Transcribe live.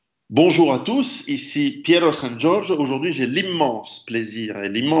Bonjour à tous, ici Piero San Giorgio. Aujourd'hui, j'ai l'immense plaisir et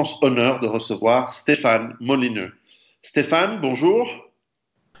l'immense honneur de recevoir Stefan Molyneux. Stéphane, bonjour.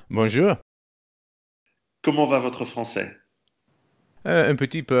 Bonjour. Comment va votre français? Un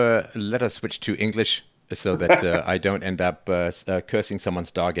petit peu, let us switch to English so that I don't end up cursing someone's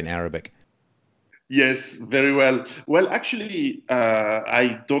dog in Arabic. Yes, very well. Well, actually,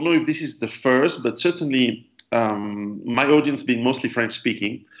 I don't know if this is the first, but certainly my audience being mostly French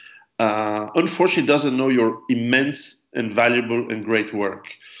speaking, unfortunately doesn't know your immense and valuable and great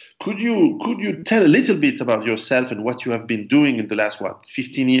work. Could you tell a little bit about yourself and what you have been doing in the last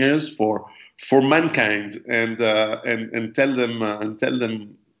 15 years for mankind and tell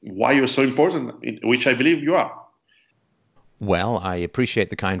them why you're so important, which I believe you are. Well, I appreciate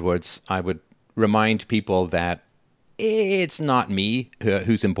the kind words. I would remind people that it's not me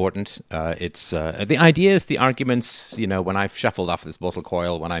who's important. It's the ideas, the arguments. When I've shuffled off this mortal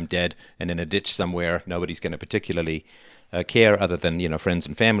coil, when I'm dead and in a ditch somewhere, nobody's going to particularly care, other than friends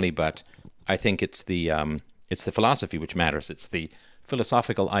and family. But I think it's the philosophy which matters. It's the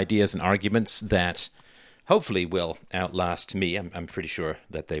philosophical ideas and arguments that hopefully will outlast me. I'm pretty sure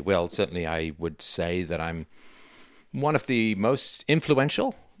that they will. Certainly, I would say that I'm one of the most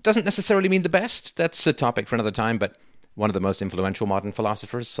influential. Doesn't necessarily mean the best. That's a topic for another time, but one of the most influential modern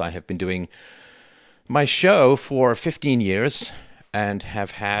philosophers. I have been doing my show for 15 years and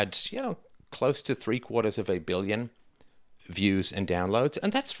have had, close to 750 million views and downloads.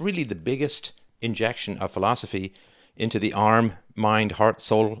 And that's really the biggest injection of philosophy into the arm, mind, heart,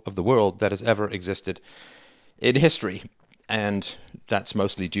 soul of the world that has ever existed in history. And that's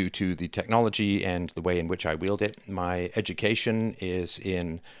mostly due to the technology and the way in which I wield it. My education is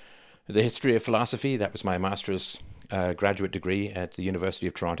in the history of philosophy. That was my master's graduate degree at the University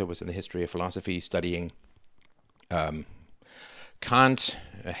of Toronto, was in the history of philosophy, studying Kant,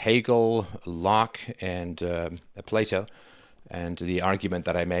 Hegel, Locke, and Plato. And the argument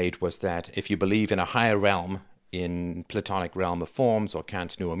that I made was that if you believe in a higher realm, in Platonic realm of forms or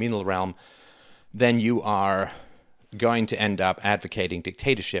Kant's noumenal realm, then you are going to end up advocating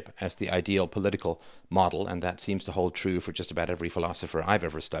dictatorship as the ideal political model, and that seems to hold true for just about every philosopher I've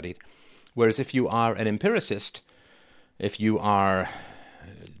ever studied. Whereas if you are an empiricist, if you are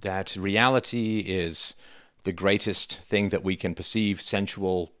that reality is the greatest thing that we can perceive,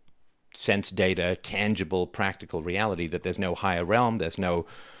 sensual, sense data, tangible, practical reality, that there's no higher realm, there's no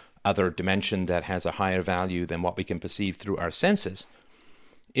other dimension that has a higher value than what we can perceive through our senses.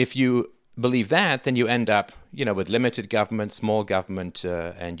 If you believe that, then you end up, with limited government, small government,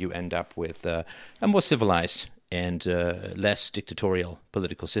 and you end up with a more civilized and less dictatorial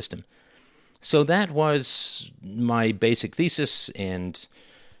political system. So that was my basic thesis, and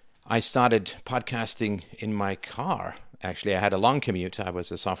I started podcasting in my car. Actually, I had a long commute. I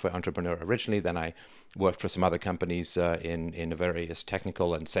was a software entrepreneur originally. Then I worked for some other companies in various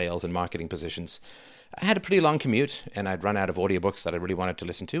technical and sales and marketing positions. I had a pretty long commute, and I'd run out of audiobooks that I really wanted to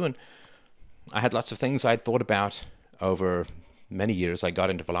listen to, and I had lots of things I'd thought about over many years. I got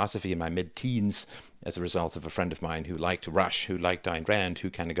into philosophy in my mid-teens as a result of a friend of mine who liked Rush, who liked Ayn Rand,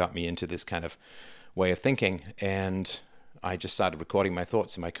 who kind of got me into this kind of way of thinking. And I just started recording my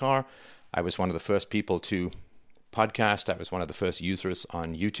thoughts in my car. I was one of the first people to podcast. I was one of the first users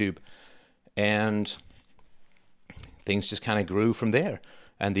on YouTube. And things just kind of grew from there.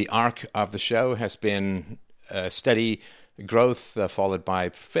 And the arc of the show has been steady growth, followed by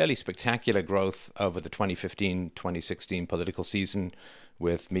fairly spectacular growth over the 2015-2016 political season,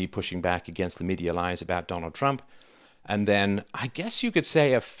 with me pushing back against the media lies about Donald Trump. And then I guess you could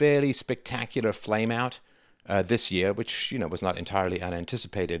say a fairly spectacular flame out this year, which was not entirely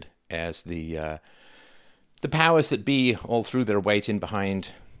unanticipated, as the powers that be all threw their weight in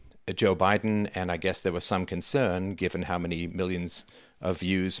behind Joe Biden. And I guess there was some concern, given how many millions of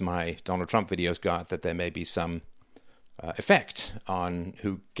views my Donald Trump videos got, that there may be some effect on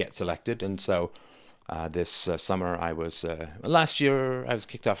who gets elected. And so this summer last year I was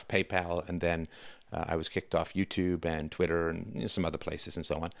kicked off PayPal, and then I was kicked off YouTube and Twitter and some other places and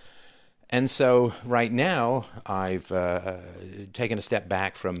so on. And so right now I've taken a step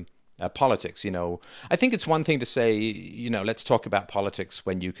back from politics. I think it's one thing to say, let's talk about politics,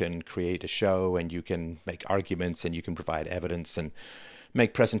 when you can create a show and you can make arguments and you can provide evidence and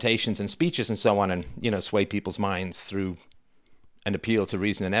make presentations and speeches and so on, and sway people's minds through an appeal to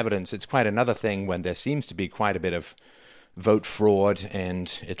reason and evidence. It's quite another thing when there seems to be quite a bit of vote fraud,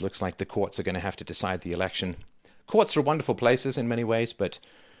 and it looks like the courts are going to have to decide the election. Courts are wonderful places in many ways, but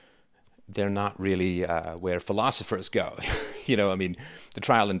they're not really where philosophers go. The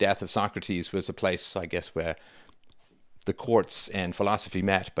trial and death of Socrates was a place, I guess, where the courts and philosophy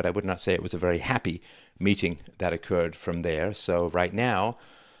met, but I would not say it was a very happy meeting that occurred from there. So right now,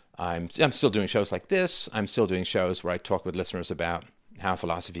 I'm still doing shows like this. I'm still doing shows where I talk with listeners about how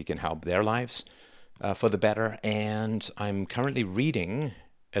philosophy can help their lives for the better. And I'm currently reading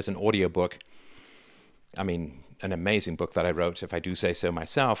as an audiobook, an amazing book that I wrote, if I do say so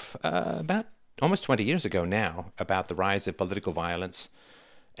myself, about almost 20 years ago now, about the rise of political violence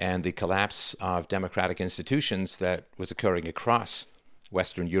and the collapse of democratic institutions that was occurring across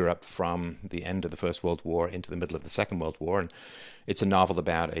Western Europe from the end of the First World War into the middle of the Second World War. And it's a novel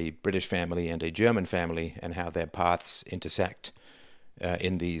about a British family and a German family and how their paths intersect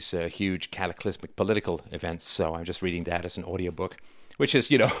in these huge cataclysmic political events. So I'm just reading that as an audiobook, which is,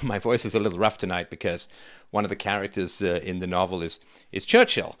 my voice is a little rough tonight because one of the characters in the novel is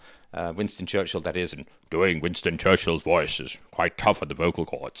Churchill. Winston Churchill, that is, and doing Winston Churchill's voice is quite tough on the vocal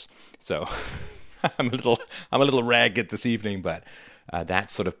cords. So I'm a little ragged this evening, but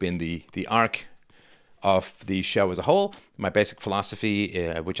that's sort of been the arc of the show as a whole. My basic philosophy,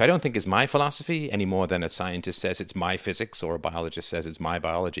 which I don't think is my philosophy any more than a scientist says it's my physics or a biologist says it's my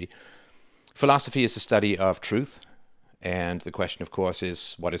biology. Philosophy is the study of truth, and the question, of course,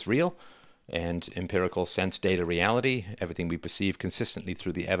 is what is real? And empirical sense data reality, everything we perceive consistently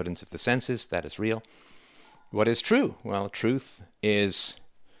through the evidence of the senses, that is real. What is true? Well, truth is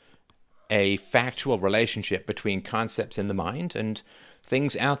a factual relationship between concepts in the mind and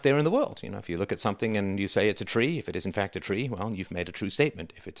things out there in the world. If you look at something and you say it's a tree, if it is in fact a tree, well, you've made a true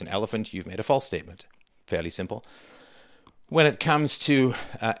statement. If it's an elephant, you've made a false statement. Fairly simple. When it comes to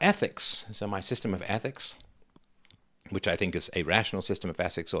ethics, so my system of ethics, which I think is a rational system of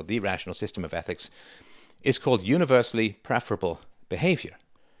ethics, or the rational system of ethics, is called universally preferable behavior.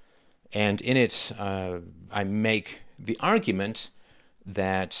 And in it, I make the argument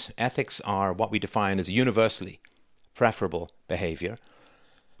that ethics are what we define as universally preferable behavior.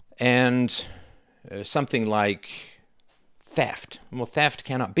 And something like theft. Well, theft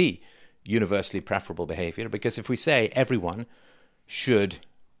cannot be universally preferable behavior, because if we say everyone should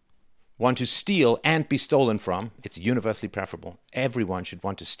want to steal and be stolen from, it's universally preferable. Everyone should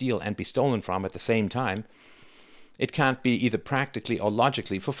want to steal and be stolen from at the same time. It can't be either practically or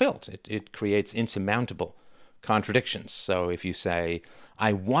logically fulfilled. It creates insurmountable contradictions. So if you say,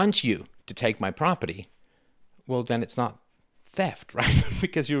 I want you to take my property, well, then it's not theft, right?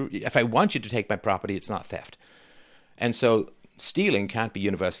 Because if I want you to take my property, it's not theft. And so stealing can't be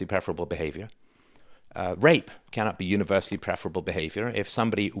universally preferable behavior. Rape cannot be universally preferable behavior. If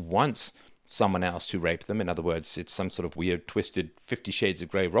somebody wants someone else to rape them, in other words, it's some sort of weird, twisted 50 Shades of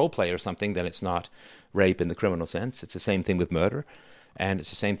Grey role play or something, then it's not rape in the criminal sense. It's the same thing with murder, and it's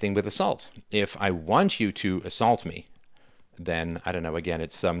the same thing with assault. If I want you to assault me, then, I don't know, again,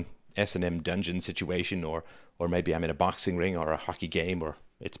 it's some S&M dungeon situation, or maybe I'm in a boxing ring or a hockey game, or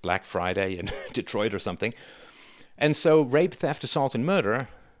it's Black Friday in Detroit or something. And so rape, theft, assault, and murder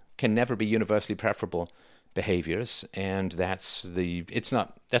can never be universally preferable behaviors, and that's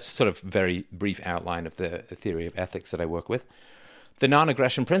a sort of very brief outline of the theory of ethics that I work with. The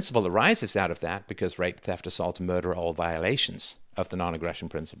non-aggression principle arises out of that because rape, theft, assault, and murder are all violations of the non-aggression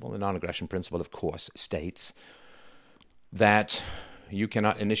principle. The non-aggression principle, of course, states that you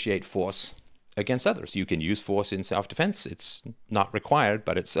cannot initiate force against others. You can use force in self-defense. It's not required,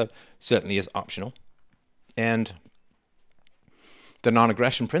 but it's certainly is optional. And the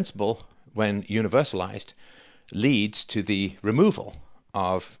non-aggression principle, when universalized, leads to the removal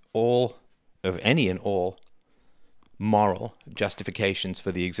of any and all moral justifications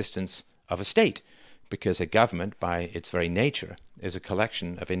for the existence of a state, because a government, by its very nature, is a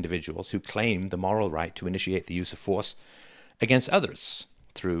collection of individuals who claim the moral right to initiate the use of force against others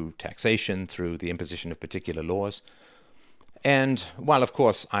through taxation, through the imposition of particular laws. And while, of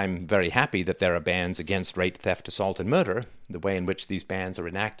course, I'm very happy that there are bans against rape, theft, assault, and murder, the way in which these bans are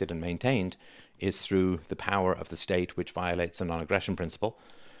enacted and maintained is through the power of the state, which violates the non-aggression principle.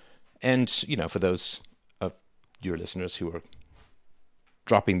 And, for those of your listeners who are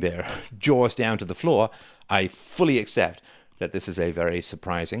dropping their jaws down to the floor, I fully accept that this is a very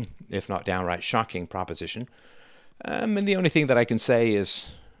surprising, if not downright shocking, proposition. And the only thing that I can say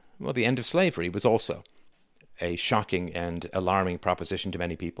is, well, the end of slavery was also a shocking and alarming proposition to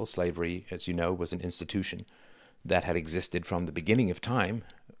many people. Slavery, as you know, was an institution that had existed from the beginning of time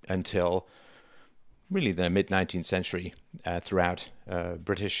until really the mid-19th century throughout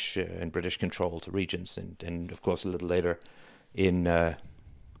British and British-controlled regions, and of course a little later in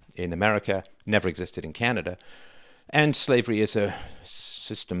America. Never existed in Canada. And slavery is a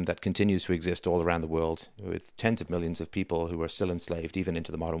system that continues to exist all around the world, with tens of millions of people who are still enslaved, even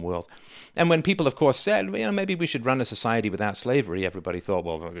into the modern world. And when people, of course, said, maybe we should run a society without slavery, everybody thought,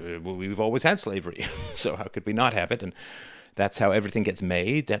 well, we've always had slavery, so how could we not have it? And that's how everything gets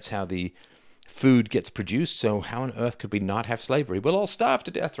made. That's how the food gets produced. So how on earth could we not have slavery? We'll all starve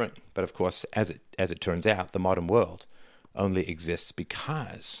to death, right? But of course, as it turns out, the modern world only exists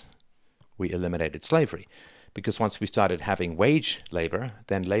because we eliminated slavery. Because once we started having wage labor,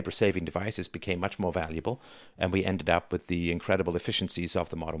 then labor-saving devices became much more valuable, and we ended up with the incredible efficiencies of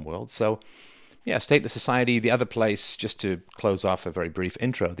the modern world. So, yeah, stateless society, the other place, just to close off a very brief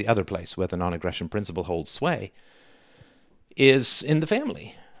intro, the other place where the non-aggression principle holds sway is in the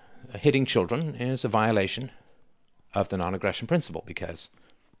family. Hitting children is a violation of the non-aggression principle because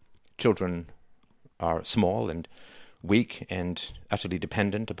children are small and weak and utterly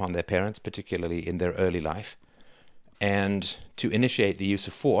dependent upon their parents, particularly in their early life. And to initiate the use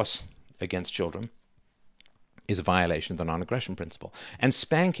of force against children is a violation of the non-aggression principle. And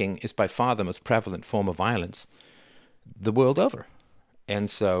spanking is by far the most prevalent form of violence the world over. And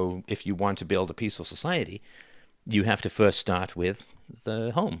so if you want to build a peaceful society, you have to first start with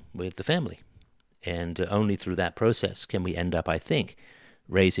the home, with the family. And only through that process can we end up, I think,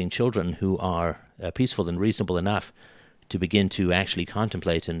 raising children who are peaceful and reasonable enough to begin to actually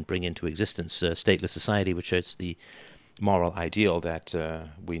contemplate and bring into existence a stateless society, which is the moral ideal that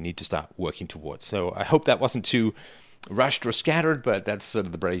we need to start working towards. So I hope that wasn't too rushed or scattered, but that's sort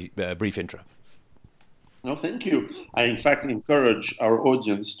of the brief intro. No, thank you. I, in fact, encourage our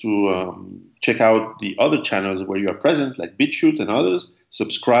audience to check out the other channels where you are present, like BitChute and others,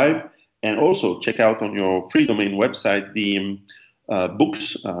 subscribe, and also check out on your free domain website the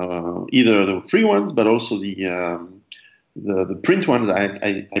books, either the free ones, but also the print ones.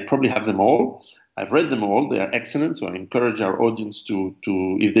 I probably have them all. I've read them all. They are excellent. So I encourage our audience to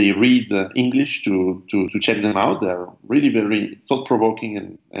if they read English, to check them out. They're really very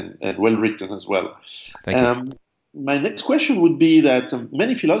thought-provoking and well-written as well. Thank you. My next question would be that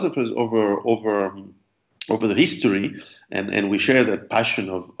many philosophers over the history, and we share that passion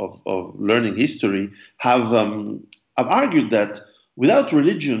of learning history, have argued that without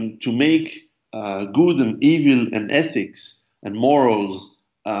religion to make good and evil and ethics and morals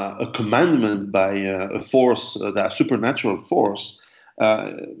a commandment by a force, that supernatural force,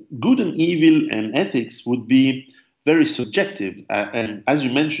 good and evil and ethics would be very subjective. And as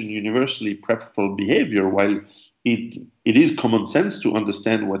you mentioned, universally preferable behavior, while it is common sense to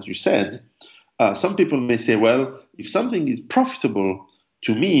understand what you said, some people may say, well, if something is profitable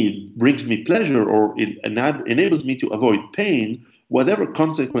to me, it brings me pleasure, or it enables me to avoid pain, whatever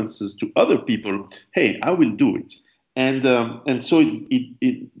consequences to other people, hey, I will do it. And so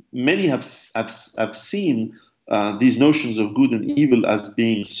many have seen these notions of good and evil as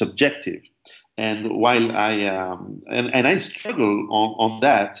being subjective. And while I struggle on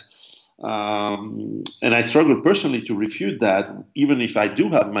that, and I struggle personally to refute that, even if I do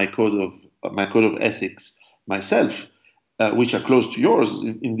have my code of ethics myself, which are close to yours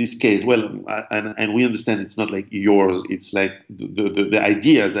in this case. Well, and we understand it's not like yours; it's like the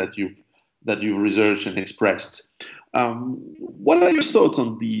idea that you've researched and expressed. What are your thoughts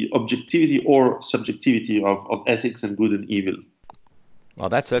on the objectivity or subjectivity of ethics and good and evil? Well,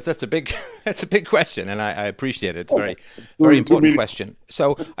 that's a big question, and I appreciate it. It's a very important question.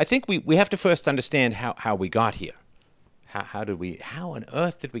 So I think we have to first understand how we got here. How on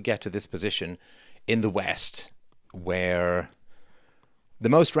earth did we get to this position in the West, where the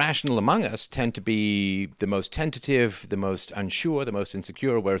most rational among us tend to be the most tentative, the most unsure, the most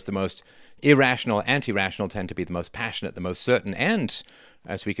insecure, whereas the most irrational, anti-rational tend to be the most passionate, the most certain, and,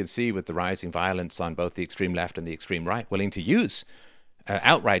 as we can see with the rising violence on both the extreme left and the extreme right, willing to use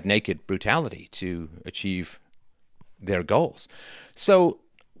outright naked brutality to achieve their goals. So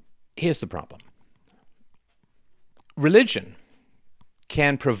here's the problem. Religion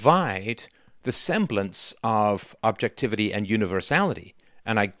can provide the semblance of objectivity and universality.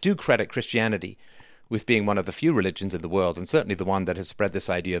 And I do credit Christianity with being one of the few religions in the world, and certainly the one that has spread this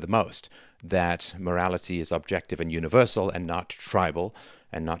idea the most, that morality is objective and universal and not tribal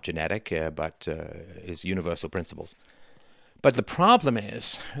and not genetic, but is universal principles. But the problem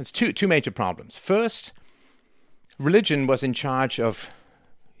is, it's two major problems. First, religion was in charge of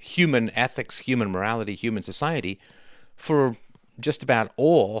human ethics, human morality, human society for just about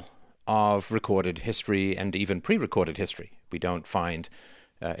all of recorded history and even pre-recorded history. We don't find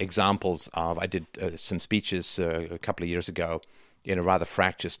examples of, I did some speeches a couple of years ago in a rather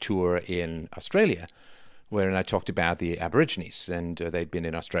fractious tour in Australia, wherein I talked about the Aborigines, and they'd been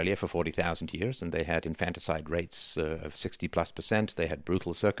in Australia for 40,000 years, and they had infanticide rates of 60+%. They had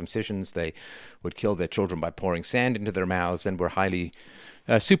brutal circumcisions. They would kill their children by pouring sand into their mouths, and were highly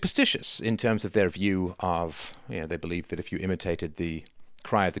superstitious in terms of their view of, they believed that if you imitated the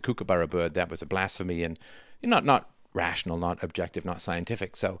cry of the kookaburra bird, that was a blasphemy, and not rational, not objective, not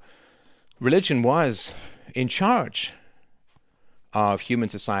scientific. So religion was in charge of human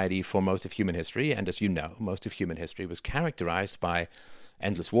society for most of human history, and as you know, most of human history was characterized by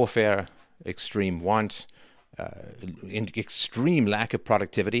endless warfare, extreme want, extreme lack of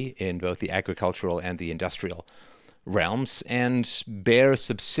productivity in both the agricultural and the industrial realms, and bare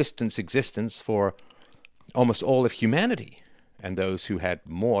subsistence existence for almost all of humanity. And those who had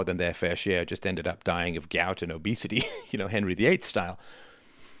more than their fair share just ended up dying of gout and obesity, Henry VIII style.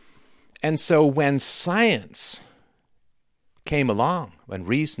 And so when science came along, when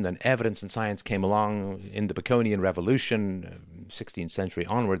reason and evidence and science came along in the Baconian Revolution, 16th century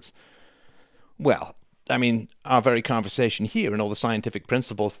onwards, well, our very conversation here and all the scientific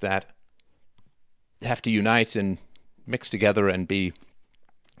principles that have to unite and mix together and be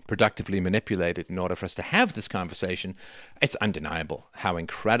productively manipulated in order for us to have this conversation, it's undeniable how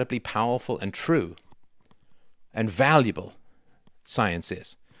incredibly powerful and true and valuable science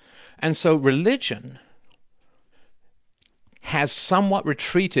is. And so religion has somewhat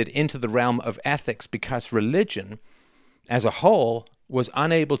retreated into the realm of ethics because religion as a whole was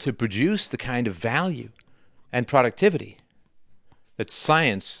unable to produce the kind of value and productivity that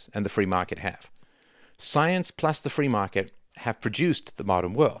science and the free market have. Science plus the free market have produced the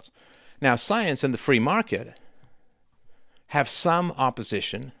modern world. Now, science and the free market have some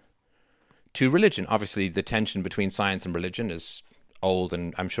opposition to religion. Obviously, the tension between science and religion is old,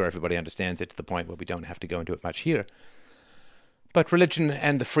 and I'm sure everybody understands it to the point where we don't have to go into it much here. But religion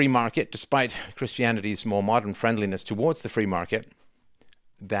and the free market, despite Christianity's more modern friendliness towards the free market,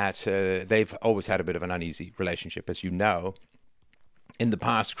 that they've always had a bit of an uneasy relationship. As you know, in the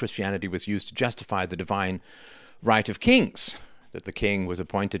past, Christianity was used to justify the divine right of kings, that the king was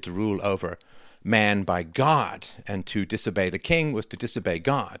appointed to rule over man by God, and to disobey the king was to disobey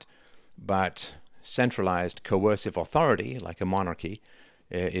God. But centralized coercive authority, like a monarchy,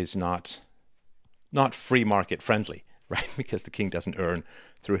 is not free market friendly. Right, because the king doesn't earn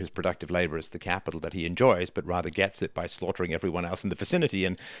through his productive labors the capital that he enjoys, but rather gets it by slaughtering everyone else in the vicinity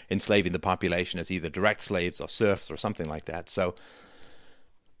and enslaving the population as either direct slaves or serfs or something like that. So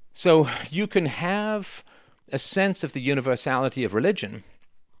you can have a sense of the universality of religion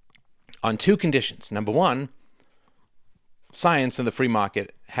on two conditions. Number one, science and the free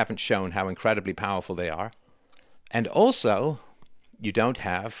market haven't shown how incredibly powerful they are. And also, you don't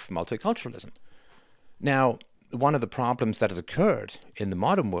have multiculturalism. Now, one of the problems that has occurred in the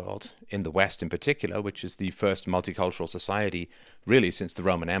modern world, in the West in particular, which is the first multicultural society really since the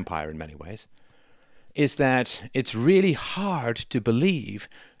Roman Empire in many ways, is that it's really hard to believe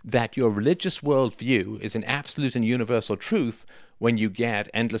that your religious worldview is an absolute and universal truth when you get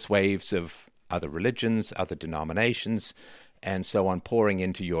endless waves of other religions, other denominations, and so on pouring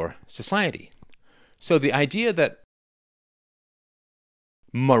into your society. So the idea that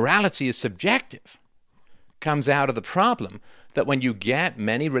morality is subjective comes out of the problem that when you get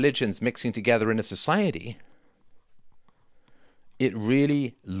many religions mixing together in a society, it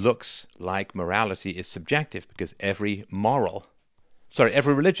really looks like morality is subjective, because every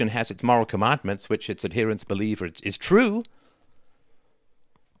religion has its moral commandments, which its adherents believe is true,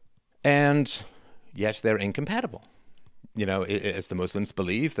 and yet they're incompatible. As the Muslims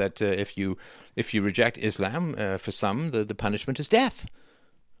believe that if you reject Islam, for some, the punishment is death.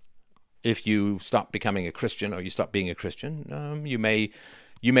 If you stop becoming a Christian or you stop being a Christian, you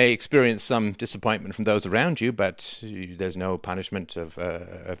may experience some disappointment from those around you, but there's no punishment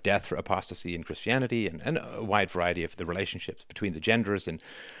of death for apostasy in Christianity, and a wide variety of the relationships between the genders. In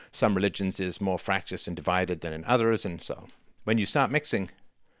some religions is more fractious and divided than in others, and so when you start mixing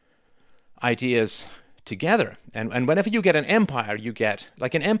ideas together, and whenever you get an empire,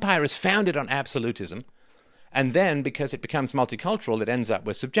 an empire is founded on absolutism. And then, because it becomes multicultural, it ends up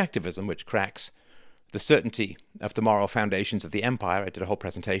with subjectivism, which cracks the certainty of the moral foundations of the empire. I did a whole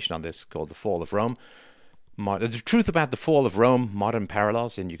presentation on this called The Fall of Rome. The Truth About the Fall of Rome, Modern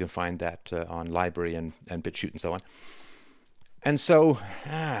Parallels, and you can find that on Library and BitChute and so on. And so,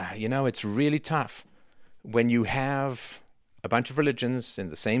 it's really tough. When you have a bunch of religions in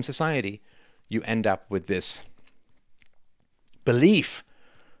the same society, you end up with this belief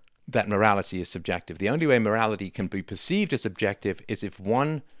that morality is subjective. The only way morality can be perceived as objective is if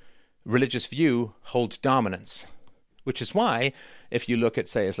one religious view holds dominance which is why, if you look at,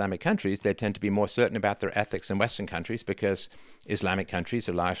 say, Islamic countries, they tend to be more certain about their ethics than Western countries, because Islamic countries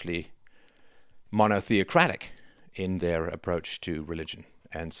are largely monotheocratic in their approach to religion.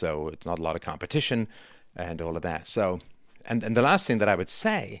 And so it's not a lot of competition and all of that. So, and the last thing that I would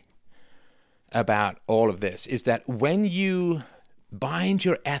say about all of this is that when you bind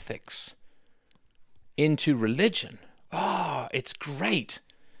your ethics into religion, it's great,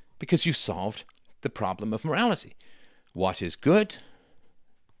 because you've solved the problem of morality. What is good?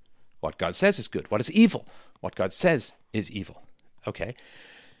 What God says is good. What is evil? What God says is evil. Okay?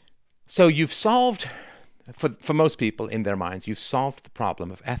 So you've solved, for most people in their minds, you've solved the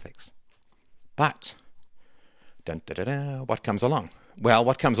problem of ethics. But, what comes along? Well,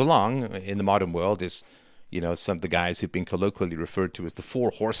 what comes along in the modern world is, some of the guys who've been colloquially referred to as the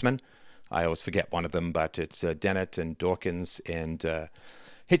Four Horsemen. I always forget one of them, but it's Dennett and Dawkins and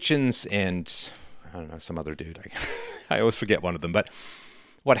Hitchens and, I don't know, some other dude. I always forget one of them. But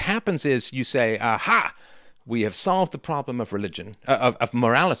what happens is you say, aha, we have solved the problem of religion, of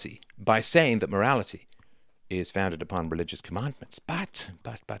morality, by saying that morality is founded upon religious commandments. But.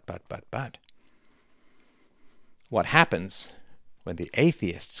 What happens when the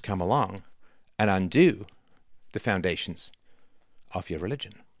atheists come along and undo the foundations of your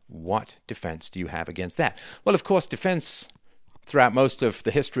religion? What defense do you have against that? Well, of course, defense throughout most of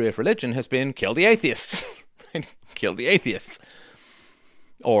the history of religion has been kill the atheists. Kill the atheists.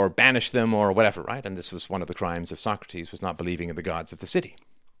 Or banish them or whatever, right? And this was one of the crimes of Socrates, was not believing in the gods of the city.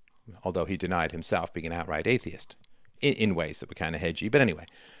 Although he denied himself being an outright atheist in ways that were kind of hedgy. But anyway,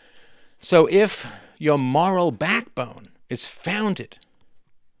 so if your moral backbone is founded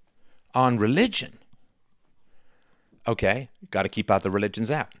on religion, okay, you've got to keep other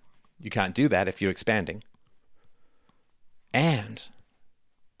religions out. You can't do that if you're expanding. And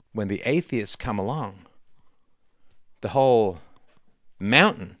when the atheists come along, the whole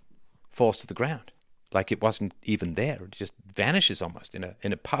mountain falls to the ground, like it wasn't even there. It just vanishes almost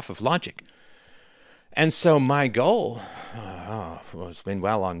in a puff of logic. And so my goal, it's been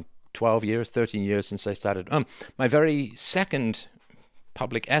well on 12 years, 13 years since I started. My very second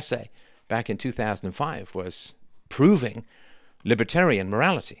public essay back in 2005 was proving libertarian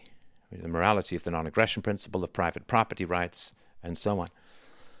morality, the morality of the non-aggression principle, of private property rights, and so on.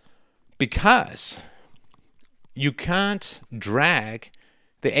 Because you can't drag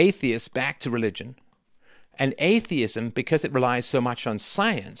the atheists back to religion, and atheism, because it relies so much on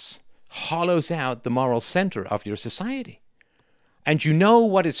science, hollows out the moral center of your society. And you know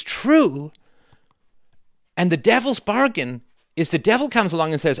what is true, and the devil's bargain is the devil comes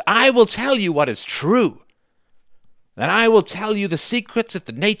along and says, I will tell you what is true. And I will tell you the secrets of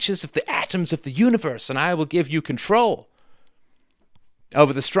the natures of the atoms of the universe, and I will give you control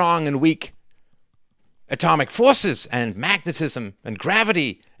over the strong and weak atomic forces and magnetism and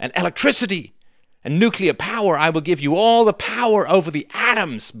gravity and electricity and nuclear power. I will give you all the power over the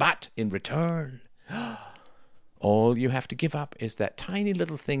atoms, but in return, all you have to give up is that tiny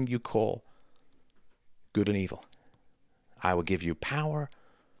little thing you call good and evil. I will give you power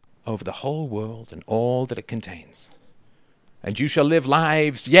over the whole world and all that it contains. And you shall live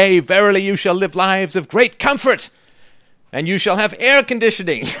lives, yea, verily you shall live lives of great comfort. And you shall have air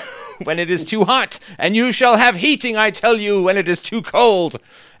conditioning when it is too hot. And you shall have heating, I tell you, when it is too cold.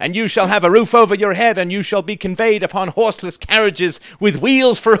 And you shall have a roof over your head, and you shall be conveyed upon horseless carriages with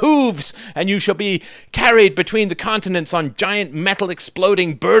wheels for hooves. And you shall be carried between the continents on giant metal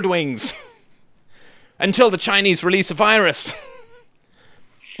exploding bird wings until the Chinese release a virus.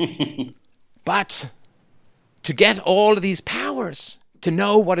 But to get all of these powers, to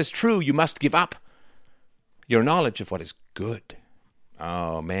know what is true, you must give up your knowledge of what is good.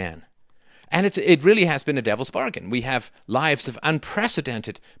 Oh, man. And it really has been a devil's bargain. We have lives of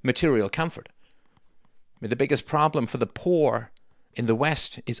unprecedented material comfort. I mean, the biggest problem for the poor in the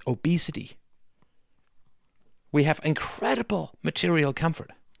West is obesity. We have incredible material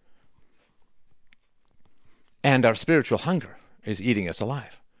comfort. And our spiritual hunger is eating us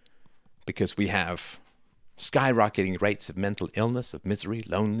alive, because we have skyrocketing rates of mental illness, of misery,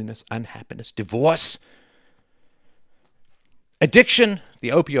 loneliness, unhappiness, divorce, addiction. The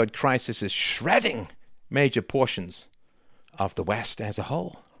opioid crisis is shredding major portions of the West as a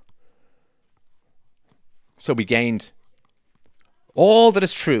whole. So we gained all that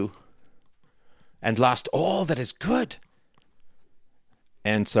is true and lost all that is good.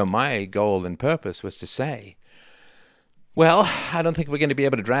 And so my goal and purpose was to say, well, I don't think we're going to be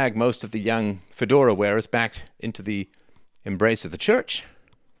able to drag most of the young fedora wearers back into the embrace of the church.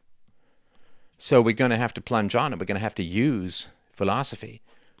 So we're going to have to plunge on, and we're going to have to use philosophy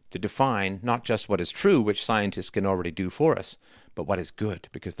to define not just what is true, which scientists can already do for us, but what is good,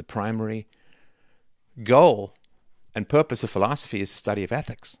 because the primary goal and purpose of philosophy is the study of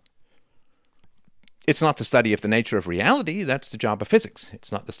ethics. It's not the study of the nature of reality, that's the job of physics.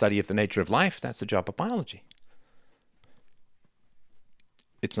 It's not the study of the nature of life, that's the job of biology.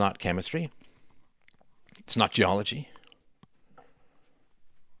 It's not chemistry. It's not geology.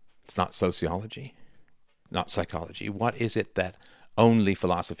 It's not sociology, not psychology. What is it that only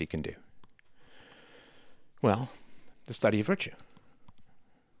philosophy can do? Well, the study of virtue.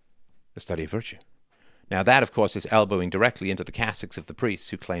 The study of virtue. Now that, of course, is elbowing directly into the cassocks of the priests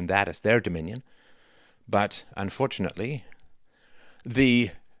who claim that as their dominion. But, unfortunately,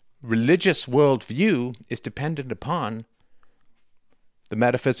 the religious worldview is dependent upon the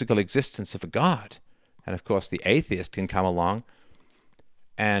metaphysical existence of a God. And, of course, the atheist can come along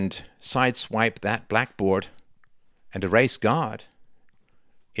and sideswipe that blackboard and erase God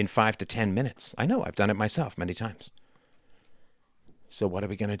in 5 to 10 minutes. I know, I've done it myself many times. So what are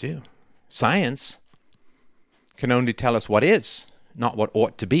we going to do? Science can only tell us what is, not what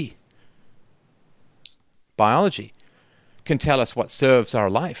ought to be. Biology can tell us what serves our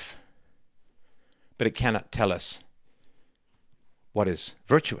life, but it cannot tell us what is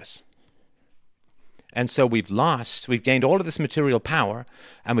virtuous. And so we've gained all of this material power,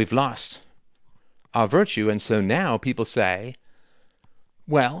 and we've lost our virtue. And so now people say,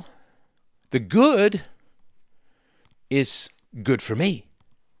 well, the good is good for me.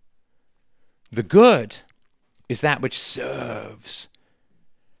 The good is that which serves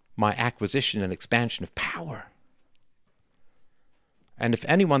my acquisition and expansion of power. And if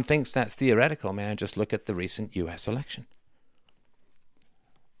anyone thinks that's theoretical, man, just look at the recent U.S. election.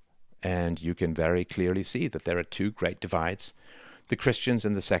 And you can very clearly see that there are two great divides, the Christians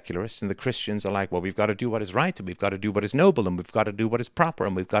and the secularists. And the Christians are like, well, we've got to do what is right, and we've got to do what is noble, and we've got to do what is proper,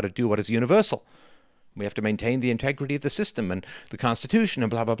 and we've got to do what is universal. We have to maintain the integrity of the system and the Constitution and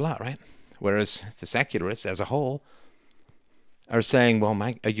blah, blah, blah, right? Whereas the secularists as a whole are saying, well,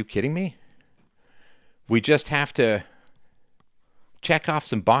 Mike, are you kidding me? We just have to check off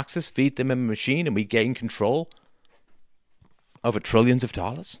some boxes, feed them in a machine, and we gain control over trillions of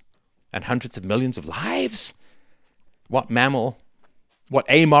dollars and hundreds of millions of lives? What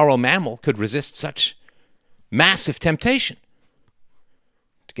amoral mammal could resist such massive temptation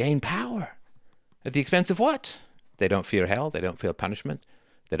to gain power? At the expense of what? They don't fear hell. They don't fear punishment.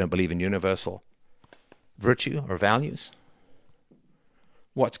 They don't believe in universal virtue or values.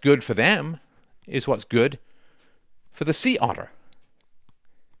 What's good for them is what's good for the sea otter,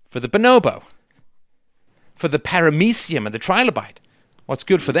 for the bonobo, for the paramecium and the trilobite. What's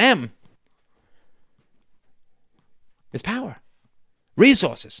good for them is power,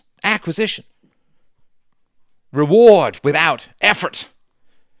 resources, acquisition, reward without effort,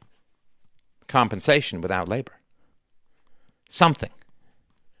 compensation without labor, something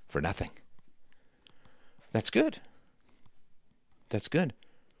for nothing. That's good. That's good.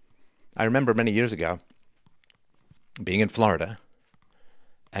 I remember many years ago being in Florida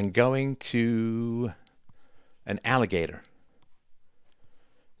and going to an alligator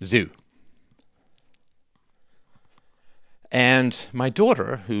zoo. And my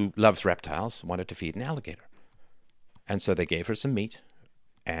daughter, who loves reptiles, wanted to feed an alligator. And so they gave her some meat,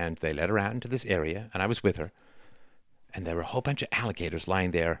 and they led her out into this area, and I was with her. And there were a whole bunch of alligators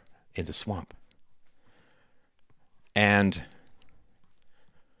lying there in the swamp. And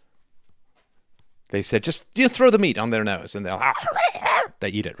they said, just throw the meat on their nose, and they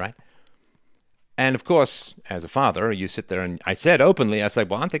eat it, right? And of course, as a father, you sit there, and I said openly, I said,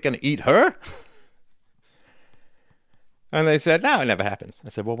 well, aren't they going to eat her? And they said, no, it never happens. I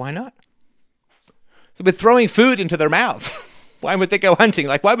said, well, why not? So we're throwing food into their mouths. Why would they go hunting?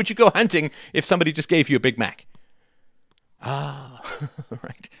 Like, why would you go hunting if somebody just gave you a Big Mac? Ah,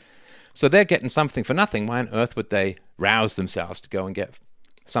 right. So they're getting something for nothing. Why on earth would they rouse themselves to go and get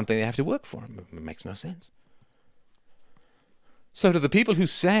something they have to work for? It makes no sense. So to the people who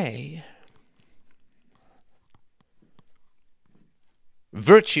say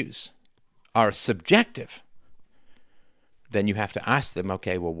virtues are subjective, then you have to ask them,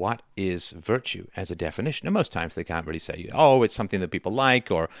 okay, well, what is virtue as a definition? And most times they can't really say, oh, it's something that people like,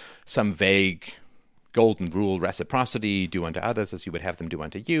 or some vague golden rule, reciprocity, do unto others as you would have them do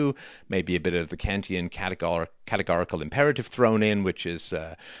unto you. Maybe a bit of the Kantian categorical imperative thrown in, which is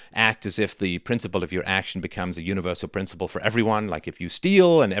act as if the principle of your action becomes a universal principle for everyone. Like if you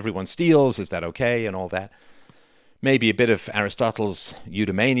steal and everyone steals, is that okay? And all that. Maybe a bit of Aristotle's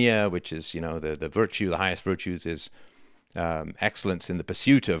eudaimonia, which is, the virtue, the highest virtues is excellence in the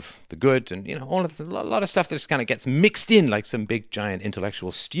pursuit of the good, and all of a lot of stuff that just kind of gets mixed in like some big giant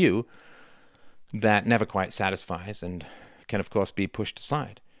intellectual stew that never quite satisfies and can of course be pushed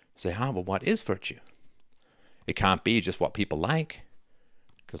aside. Say, well, what is virtue? It can't be just what people like,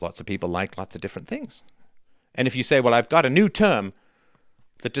 because lots of people like lots of different things. And if you say, well, I've got a new term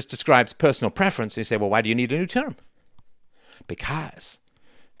that just describes personal preference, and you say, well, why do you need a new term? Because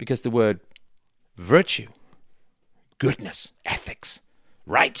the word virtue, goodness, ethics,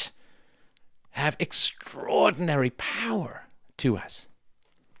 right, have extraordinary power to us.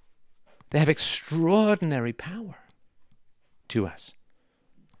 They have extraordinary power to us.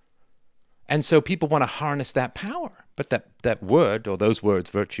 And so people want to harness that power. But that word, or those words,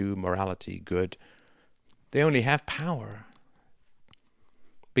 virtue, morality, good, they only have power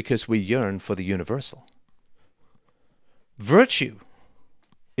because we yearn for the universal. Virtue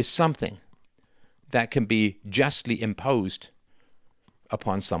is something that can be justly imposed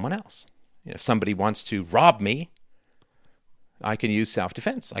upon someone else. If somebody wants to rob me, I can use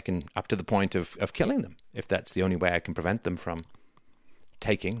self-defense. I can, up to the point of killing them, if that's the only way I can prevent them from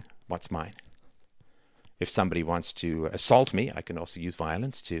taking what's mine. If somebody wants to assault me, I can also use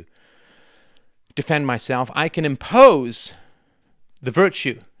violence to defend myself. I can impose the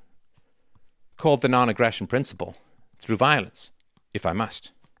virtue called the non-aggression principle through violence, if I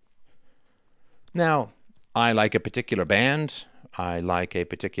must. Now, I like a particular band, I like a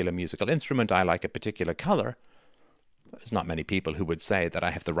particular musical instrument, I like a particular color. There's not many people who would say that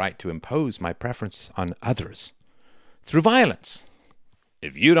I have the right to impose my preference on others through violence.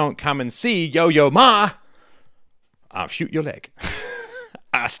 If you don't come and see Yo-Yo Ma, I'll shoot your leg.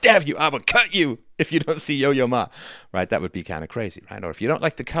 I'll stab you. I will cut you if you don't see Yo-Yo Ma. Right? That would be kind of crazy, right? Or if you don't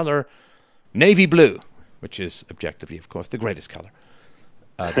like the color navy blue, which is objectively, of course, the greatest color,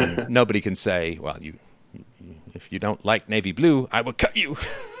 then nobody can say, well, if you don't like navy blue, I will cut you.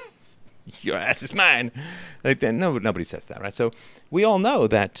 Your ass is mine. Like, then nobody says that, right? So we all know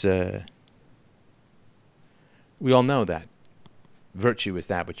that. Virtue is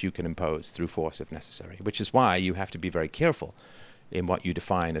that which you can impose through force if necessary, which is why you have to be very careful in what you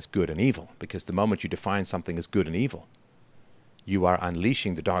define as good and evil, because the moment you define something as good and evil, you are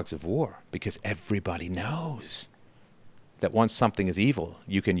unleashing the dogs of war, because everybody knows that once something is evil,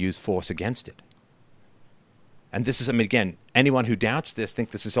 you can use force against it. And this is, again, anyone who doubts this,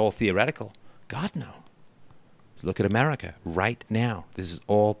 think this is all theoretical. God, no. So look at America right now. This is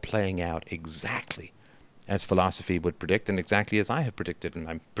all playing out exactly as philosophy would predict, and exactly as I have predicted, and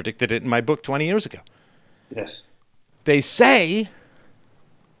I predicted it in my book 20 years ago. Yes. They say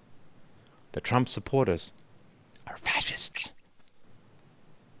the Trump supporters are fascists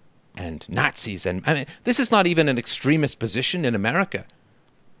and Nazis, and this is not even an extremist position in America.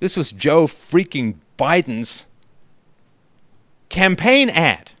 This was Joe freaking Biden's campaign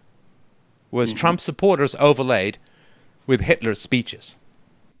ad, was Trump supporters overlaid with Hitler's speeches.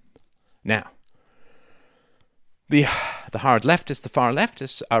 Now, the hard leftists, the far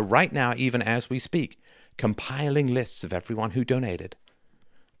leftists, are right now, even as we speak, compiling lists of everyone who donated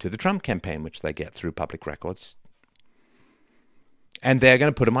to the Trump campaign, which they get through public records. And they're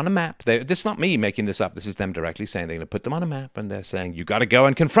going to put them on a map. This is not me making this up. This is them directly saying they're going to put them on a map, and they're saying, you got to go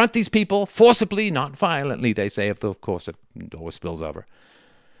and confront these people forcibly, not violently, they say, of course it always spills over.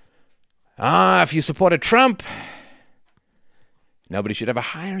 If you supported Trump, nobody should ever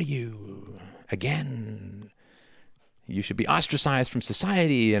hire you again. You should be ostracized from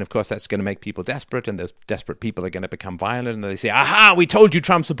society, and of course that's going to make people desperate, and those desperate people are going to become violent, and they say, aha, we told you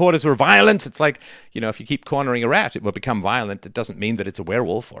Trump supporters were violent. It's like, if you keep cornering a rat, it will become violent. It doesn't mean that it's a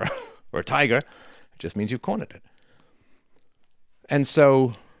werewolf or a tiger. It just means you've cornered it. And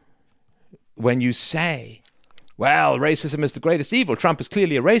so when you say, well, racism is the greatest evil, Trump is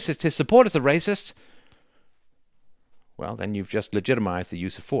clearly a racist, his supporters are racists, well, then you've just legitimized the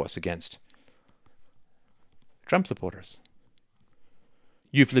use of force against Trump supporters.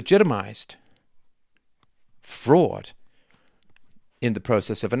 You've legitimized fraud in the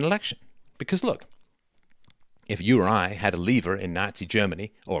process of an election. Because look, if you or I had a lever in Nazi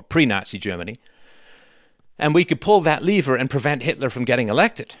Germany, or pre-Nazi Germany, and we could pull that lever and prevent Hitler from getting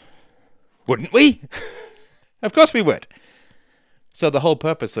elected, wouldn't we? Of course we would. So the whole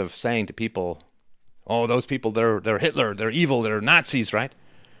purpose of saying to people, oh, those people, they're Hitler, they're evil, they're Nazis, right?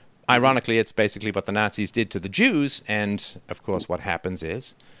 Ironically, it's basically what the Nazis did to the Jews, and, of course, what happens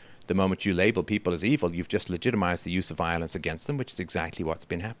is, the moment you label people as evil, you've just legitimized the use of violence against them, which is exactly what's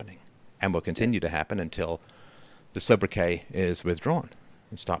been happening, and will continue to happen until the sobriquet is withdrawn,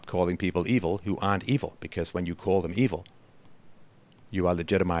 and stop calling people evil who aren't evil, because when you call them evil, you are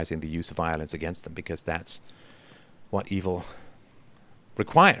legitimizing the use of violence against them, because that's what evil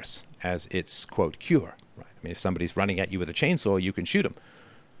requires as its, quote, cure. Right? I mean, if somebody's running at you with a chainsaw, you can shoot them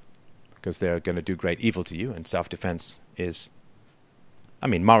because they're going to do great evil to you, and self-defense is, I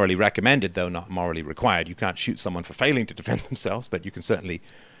mean, morally recommended, though not morally required. You can't shoot someone for failing to defend themselves, but you can certainly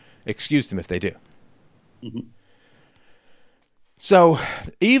excuse them if they do. Mm-hmm. So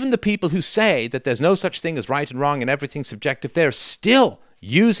even the people who say that there's no such thing as right and wrong and everything's subjective, they're still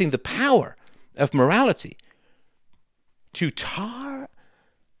using the power of morality to tar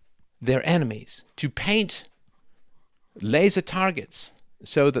their enemies, to paint laser targets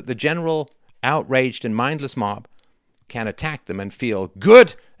so that the general outraged and mindless mob can attack them and feel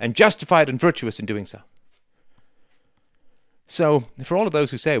good and justified and virtuous in doing so. So for all of those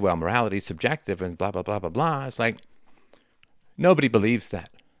who say, well, morality is subjective and blah, blah, blah, blah, blah, it's like, nobody believes that.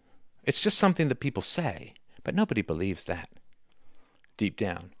 It's just something that people say, but nobody believes that deep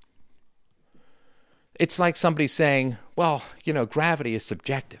down. It's like somebody saying, well, you know, gravity is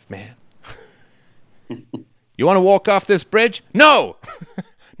subjective, man. You want to walk off this bridge? No!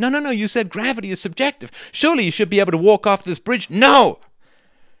 No, you said gravity is subjective. Surely you should be able to walk off this bridge. No!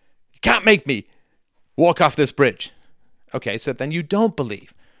 You can't make me walk off this bridge. Okay, so then you don't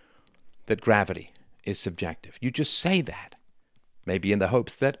believe that gravity is subjective. You just say that. Maybe in the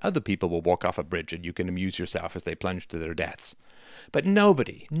hopes that other people will walk off a bridge and you can amuse yourself as they plunge to their deaths. But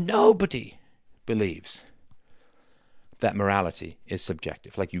nobody believes that morality is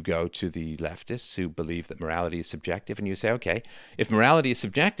subjective. Like you go to the leftists who believe that morality is subjective and you say, okay, if morality is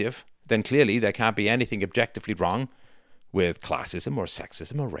subjective, then clearly there can't be anything objectively wrong with classism or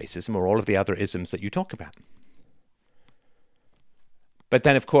sexism or racism or all of the other isms that you talk about. But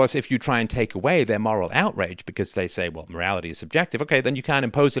then, of course, if you try and take away their moral outrage because they say, well, morality is subjective, okay, then you can't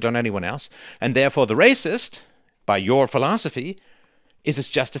impose it on anyone else. And therefore the racist, by your philosophy, is as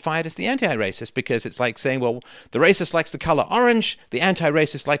justified as the anti-racist, because it's like saying, well, the racist likes the color orange, the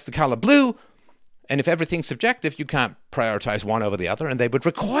anti-racist likes the color blue, and if everything's subjective, you can't prioritize one over the other, and they would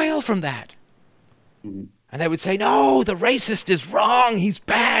recoil from that. Mm-hmm. And they would say, no, the racist is wrong, he's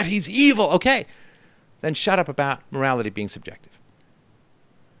bad, he's evil. Okay, then shut up about morality being subjective.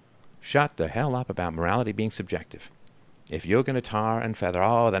 Shut the hell up about morality being subjective. If you're going to tar and feather,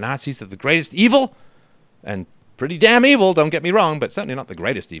 oh, the Nazis are the greatest evil, and pretty damn evil, don't get me wrong, but certainly not the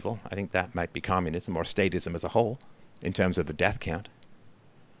greatest evil. I think that might be communism or statism as a whole, in terms of the death count.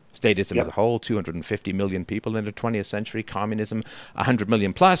 Statism as a whole, 250 million people in the 20th century. Communism, 100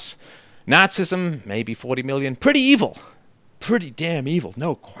 million plus. Nazism, maybe 40 million. Pretty evil. Pretty damn evil,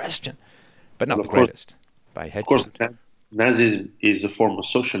 no question. But not the greatest, by head count. Of course, Nazism is a form of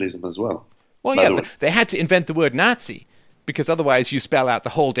socialism as well. Well, yeah, but they had to invent the word Nazi, because otherwise you spell out the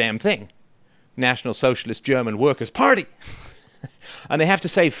whole damn thing. National Socialist German Workers' Party. And they have to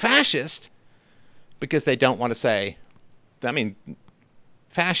say fascist because they don't want to say, I mean,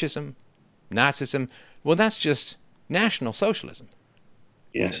 fascism, Nazism, well, that's just National Socialism.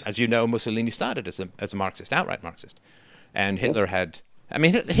 Yes. As you know, Mussolini started as a Marxist, outright Marxist. And Hitler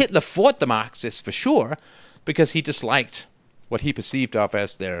Hitler fought the Marxists for sure because he disliked what he perceived of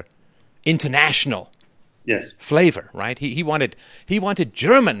as their international flavor, right? He wanted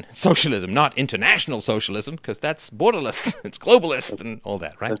German socialism, not international socialism, because that's borderless, it's globalist and all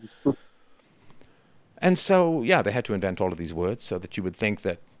that, right? And so, yeah, they had to invent all of these words so that you would think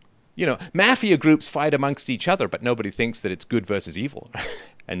that, you know, mafia groups fight amongst each other, but nobody thinks that it's good versus evil.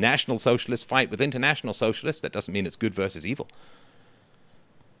 And national socialists fight with international socialists. That doesn't mean it's good versus evil.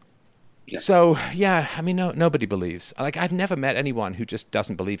 Yeah. So, yeah, I mean, nobody believes. Like, I've never met anyone who just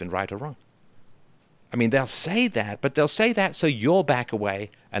doesn't believe in right or wrong. I mean, they'll say that, but they'll say that so you'll back away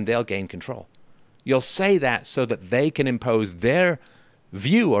and they'll gain control. You'll say that so that they can impose their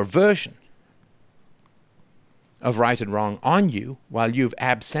view or version of right and wrong on you while you've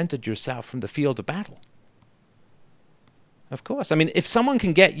absented yourself from the field of battle. Of course. I mean, if someone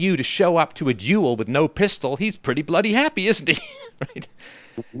can get you to show up to a duel with no pistol, he's pretty bloody happy, isn't he? Right?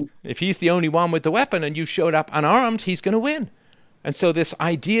 If he's the only one with the weapon and you showed up unarmed, he's going to win. And so this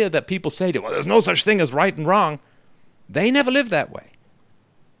idea that people say, well, there's no such thing as right and wrong, they never live that way.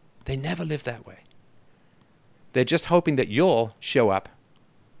 They never live that way. They're just hoping that you'll show up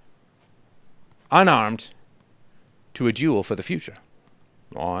unarmed to a duel for the future.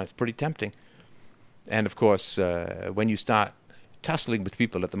 Oh, it's pretty tempting. And of course, when you start tussling with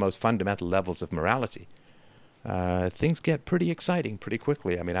people at the most fundamental levels of morality, things get pretty exciting pretty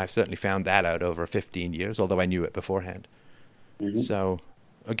quickly. I mean, I've certainly found that out over 15 years, although I knew it beforehand. Mm-hmm. So,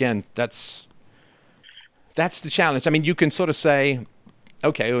 again, that's the challenge. I mean, you can sort of say,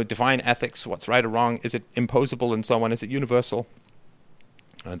 okay, define ethics, what's right or wrong, is it imposable and so on, is it universal?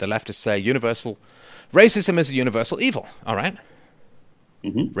 The leftists say racism is a universal evil. All right.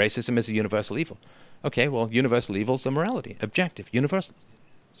 Mm-hmm. Racism is a universal evil. Okay, well, universal evil is a morality, objective, universal.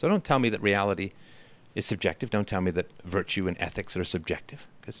 So don't tell me that reality is subjective. Don't tell me that virtue and ethics are subjective,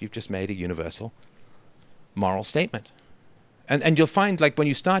 because you've just made a universal moral statement. And you'll find, like, when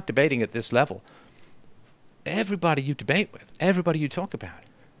you start debating at this level, everybody you debate with, everybody you talk about,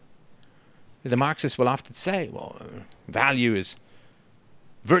 the Marxists will often say, well, virtues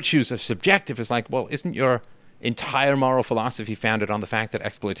are subjective. It's like, well, isn't your entire moral philosophy founded on the fact that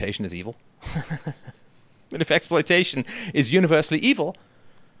exploitation is evil? But if exploitation is universally evil,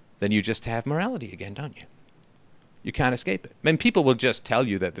 then you just have morality again, don't you? You can't escape it. And people will just tell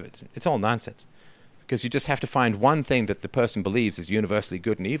you that it's all nonsense, because you just have to find one thing that the person believes is universally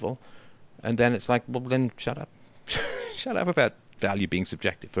good and evil, and then it's like, well, then shut up. Shut up about value being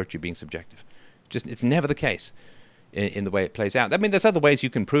subjective, virtue being subjective. It's never the case in the way it plays out. I mean, there's other ways you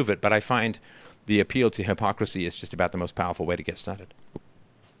can prove it, but I find the appeal to hypocrisy is just about the most powerful way to get started.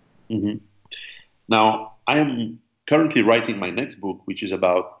 Mm-hmm. Now, I am currently writing my next book, which is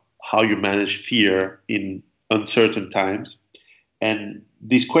about how you manage fear in uncertain times. And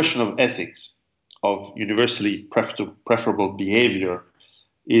this question of ethics, of universally preferable behavior,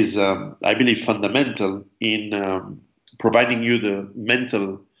 is, I believe, fundamental in providing you the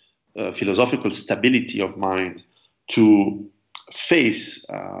mental, philosophical stability of mind to face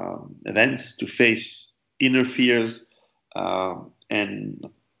events, to face inner fears, and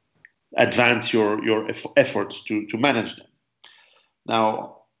advance your efforts to manage them.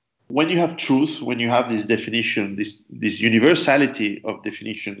 Now, when you have truth, when you have this definition, this universality of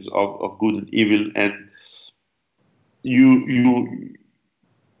definitions of good and evil, and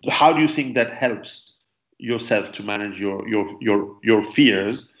how do you think that helps yourself to manage your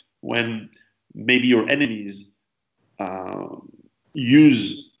fears when maybe your enemies could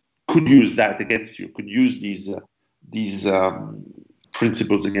use that against you, could use these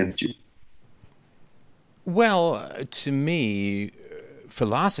principles against you? Well, to me,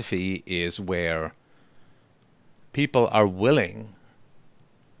 philosophy is where people are willing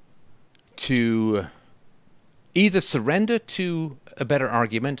to either surrender to a better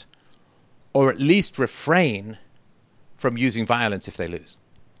argument or at least refrain from using violence if they lose.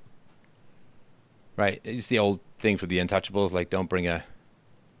 Right? It's the old thing for the Untouchables, like, don't bring a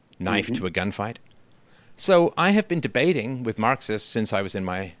knife to a gunfight. So I have been debating with Marxists since I was in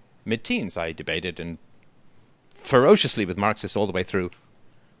my mid-teens. I debated and ferociously with Marxists all the way through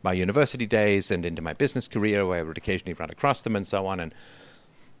my university days and into my business career, where I would occasionally run across them and so on.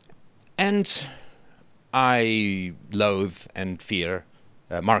 And I loathe and fear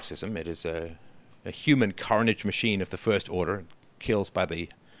Marxism. It is a human carnage machine of the first order. It kills by the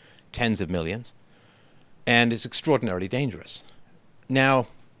tens of millions and is extraordinarily dangerous. Now,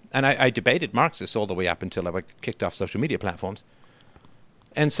 and I debated Marxists all the way up until I got kicked off social media platforms.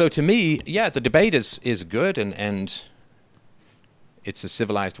 And so to me, yeah, the debate is good, and it's a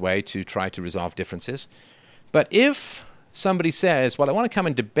civilized way to try to resolve differences. But if somebody says, well, I want to come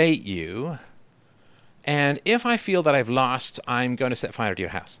and debate you, and if I feel that I've lost, I'm going to set fire to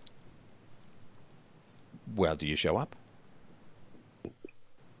your house. Well, do you show up?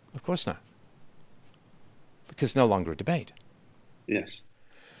 Of course not. Because it's no longer a debate. Yes.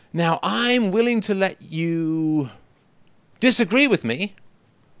 Now, I'm willing to let you disagree with me,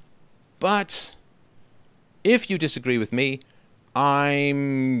 but if you disagree with me,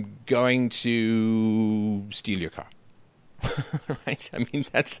 I'm going to steal your car. Right? I mean,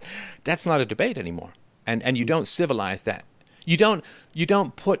 that's not a debate anymore. And you don't civilize that. You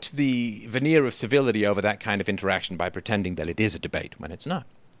don't put the veneer of civility over that kind of interaction by pretending that it is a debate when it's not.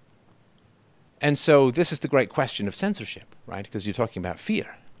 And so this is the great question of censorship, right? Because you're talking about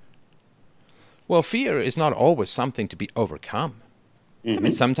fear. Well, fear is not always something to be overcome. I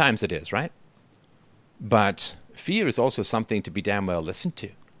mean, sometimes it is, right? But fear is also something to be damn well listened to,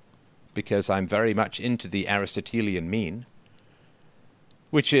 because I'm very much into the Aristotelian mean,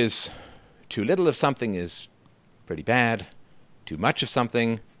 which is too little of something is pretty bad, too much of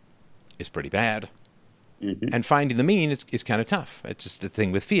something is pretty bad, and finding the mean is kind of tough. It's just the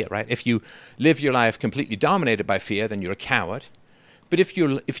thing with fear, right? If you live your life completely dominated by fear, then you're a coward. But if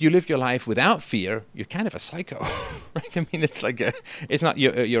you live your life without fear, you're kind of a psycho, right? I mean, it's like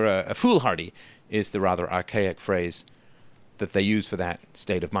you're a foolhardy is the rather archaic phrase that they use for that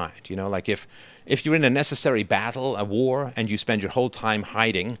state of mind. You know, like if you're in a necessary battle, a war, and you spend your whole time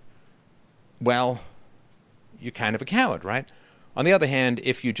hiding, well, you're kind of a coward, right? On the other hand,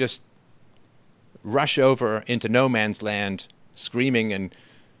 if you just rush over into no man's land, screaming and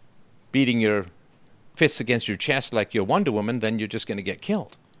beating your fists against your chest like you're Wonder Woman, then you're just going to get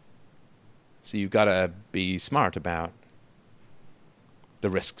killed. So you've got to be smart about the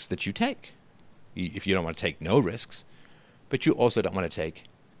risks that you take. If you don't want to take no risks, but you also don't want to take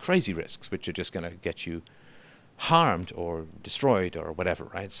crazy risks, which are just going to get you harmed or destroyed or whatever,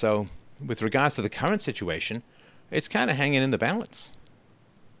 right? So with regards to the current situation, it's kind of hanging in the balance.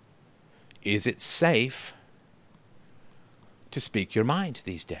 Is it safe to speak your mind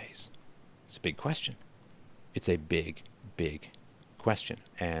these days? It's a big question. It's a big, big question.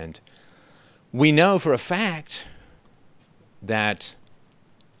 And we know for a fact that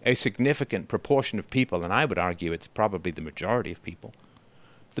a significant proportion of people, and I would argue it's probably the majority of people,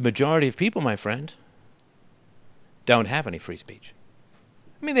 my friend, don't have any free speech.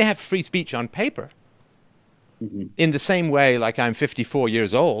 I mean, they have free speech on paper. Mm-hmm. In the same way, like I'm 54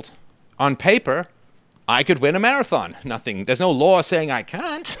 years old, on paper, I could win a marathon. There's no law saying I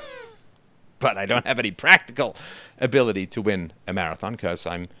can't, but I don't have any practical ability to win a marathon because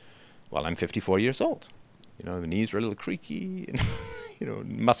I'm 54 years old. The knees are a little creaky, and,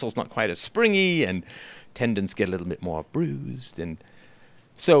 muscles not quite as springy, and tendons get a little bit more bruised. And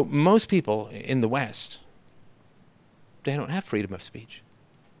so most people in the West, they don't have freedom of speech.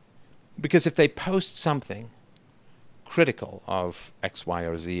 Because if they post something critical of X, Y,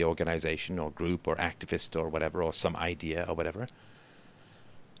 or Z organization or group or activist or whatever, or some idea or whatever,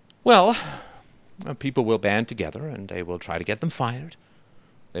 well, people will band together and they will try to get them fired.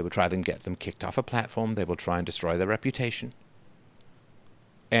 They will try to get them kicked off a platform. They will try and destroy their reputation.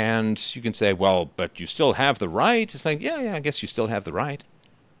 And you can say, well, but you still have the right. It's like, yeah, I guess you still have the right.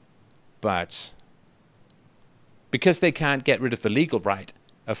 But because they can't get rid of the legal right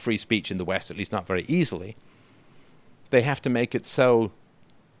of free speech in the West, at least not very easily, they have to make it so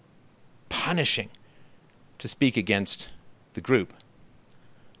punishing to speak against the group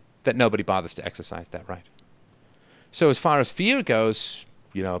that nobody bothers to exercise that right. So as far as fear goes,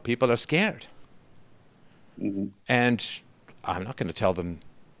 people are scared. Mm-hmm. And I'm not going to tell them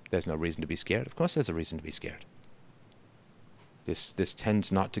there's no reason to be scared. Of course there's a reason to be scared. This tends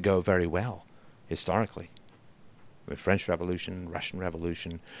not to go very well historically. With French Revolution, Russian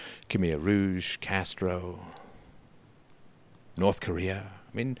Revolution, Khmer Rouge, Castro, North Korea.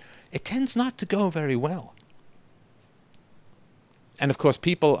 I mean, it tends not to go very well. And of course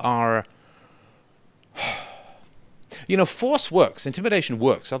people are... force works, intimidation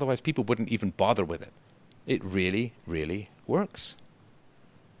works, otherwise people wouldn't even bother with it. It really, really works.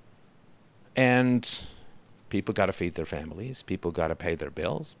 And people got to feed their families, people got to pay their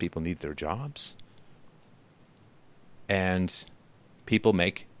bills, people need their jobs. And people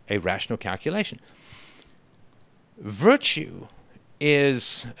make a rational calculation. Virtue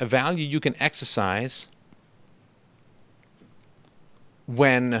is a value you can exercise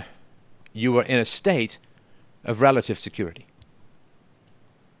when you are in a state of relative security.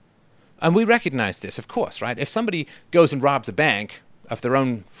 And we recognize this, of course, right? If somebody goes and robs a bank of their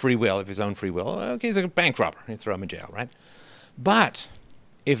own free will, of his own free will, okay, he's a bank robber, you throw him in jail, right? But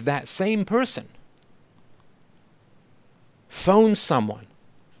if that same person phones someone,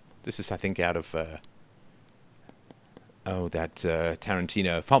 this is, I think, out of,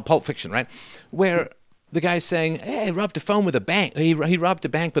 Tarantino, Pulp Fiction, right? Where the guy's saying, hey, I robbed a phone with a bank. He robbed a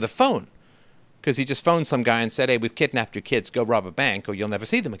bank with a phone. Because he just phoned some guy and said, hey, we've kidnapped your kids, go rob a bank or you'll never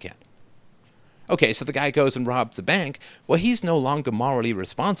see them again. Okay, so the guy goes and robs the bank. Well, he's no longer morally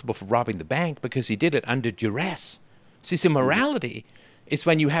responsible for robbing the bank because he did it under duress. See, so morality is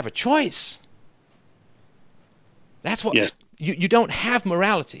when you have a choice. That's what... Yes. You don't have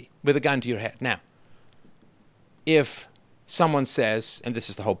morality with a gun to your head. Now, if someone says, and this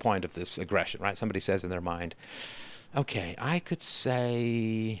is the whole point of this aggression, right? Somebody says in their mind, okay, I could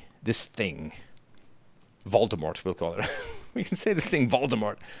say this thing... Voldemort, we'll call it. We can say this thing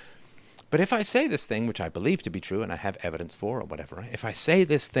Voldemort. But if I say this thing, which I believe to be true and I have evidence for or whatever, right? If I say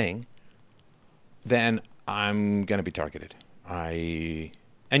this thing, then I'm going to be targeted. You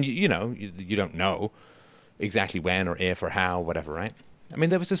don't know exactly when or if or how, whatever, right? I mean,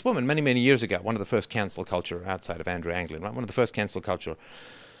 there was this woman many, many years ago, one of the first cancel culture outside of Andrew Anglin, right? One of the first cancel culture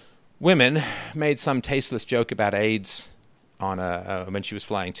women made some tasteless joke about AIDS on when she was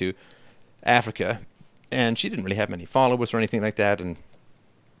flying to Africa. And she didn't really have many followers or anything like that. And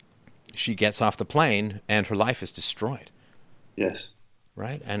she gets off the plane and her life is destroyed. Yes.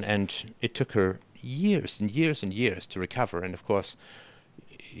 Right? And it took her years and years and years to recover. And of course,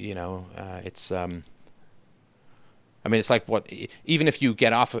 it's... it's like what... Even if you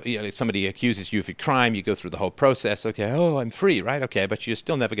get off... somebody accuses you of a crime, you go through the whole process. Okay, I'm free, right? Okay, but you're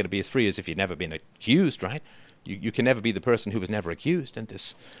still never going to be as free as if you'd never been accused, right? You can never be the person who was never accused. And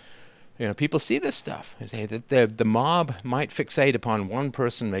this People see this stuff. They say that the mob might fixate upon one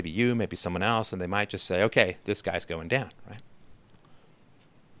person, maybe you, maybe someone else, and they might just say, okay, this guy's going down, right?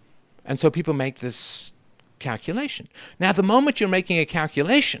 And so people make this calculation. Now, the moment you're making a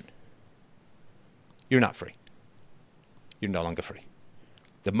calculation, you're not free. You're no longer free.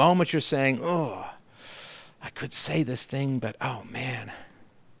 The moment you're saying, oh, I could say this thing, but oh man,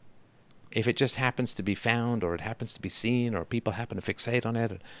 if it just happens to be found, or it happens to be seen, or people happen to fixate on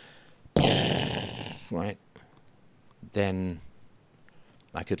it, right, then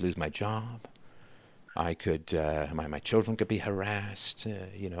I could lose my job. I could, my children could be harassed.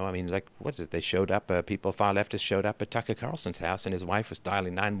 Like, what is it? They showed up, people, far leftists showed up at Tucker Carlson's house, and his wife was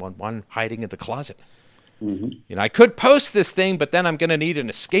dialing 911, hiding in the closet. Mm-hmm. I could post this thing, but then I'm going to need an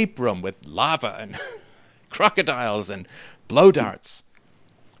escape room with lava and crocodiles and blow darts.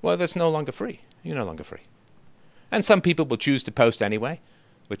 Well, that's no longer free. You're no longer free. And some people will choose to post anyway,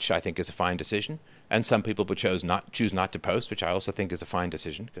 which I think is a fine decision. And some people will choose not to post, which I also think is a fine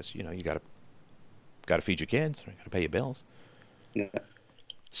decision, because you got to feed your kids, or you got to pay your bills. Yeah.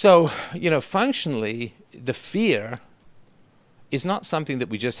 So, functionally, the fear is not something that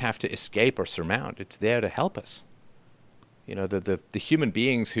we just have to escape or surmount. It's there to help us. The human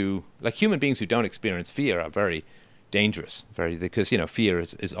beings who don't experience fear are very dangerous, because fear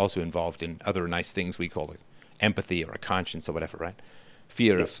is also involved in other nice things we call empathy or a conscience or whatever, right?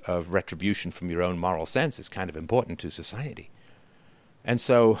 Fear of retribution from your own moral sense is kind of important to society. And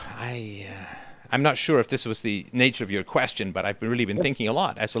so I'm not sure if this was the nature of your question, but I've really been thinking a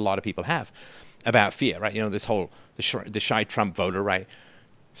lot, as a lot of people have, about fear, right? This whole, the shy Trump voter, right?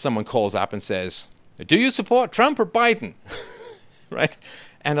 Someone calls up and says, do you support Trump or Biden? Right?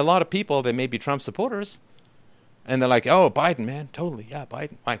 And a lot of people, they may be Trump supporters, and they're like, oh, Biden, man, totally, yeah,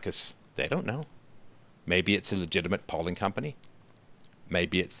 Biden. Why? Because they don't know. Maybe it's a legitimate polling company.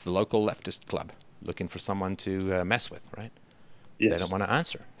 Maybe it's the local leftist club looking for someone to mess with, right? Yes. They don't want to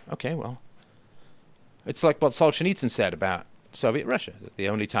answer. Okay, well, it's like what Solzhenitsyn said about Soviet Russia, that the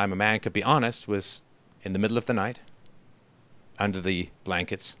only time a man could be honest was in the middle of the night, under the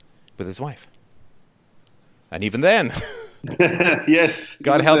blankets with his wife. And even then, yes,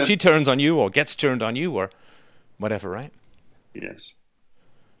 God help, she turns on you, or gets turned on you, or whatever, right? Yes.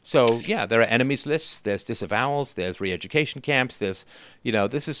 So, yeah, there are enemies lists, there's disavowals, there's re-education camps, there's,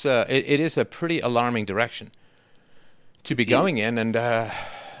 this is, it is a pretty alarming direction to be going in, and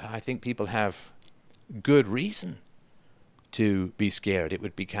I think people have good reason to be scared. It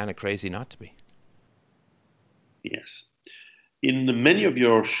would be kind of crazy not to be. Yes. In many of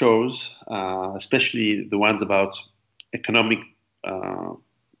your shows, especially the ones about economic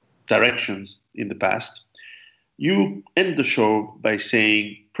directions in the past, you end the show by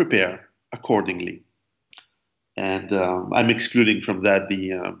saying, prepare accordingly. And I'm excluding from that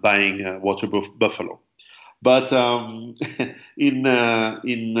the buying water buffalo. But in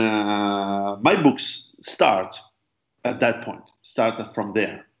my books start at that point, start from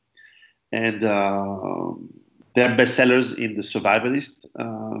there. And they're bestsellers in the survivalist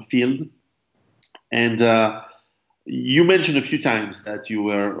field. And you mentioned a few times that you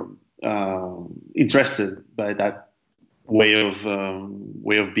were interested by that way of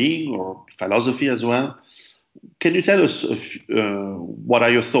being, or philosophy as well. Can you tell us what are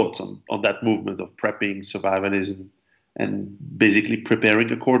your thoughts on that movement of prepping, survivalism, and basically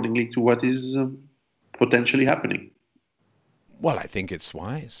preparing accordingly to what is potentially happening? Well, I think it's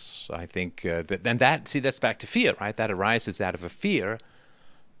wise. I think that's back to fear, right? That arises out of a fear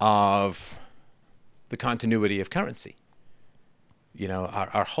of the continuity of currency.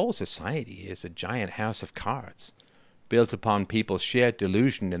 Our whole society is a giant house of cards built upon people's shared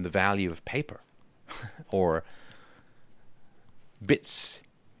delusion in the value of paper or bits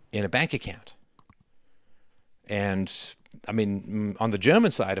in a bank account. And, on the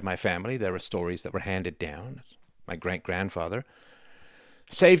German side of my family, there are stories that were handed down. My great-grandfather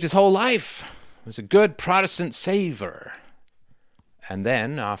saved his whole life, was a good Protestant saver. And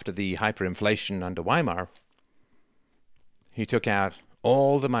then, after the hyperinflation under Weimar, he took out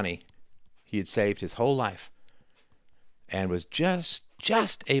all the money he had saved his whole life and was just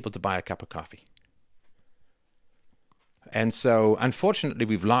able to buy a cup of coffee. And so, unfortunately,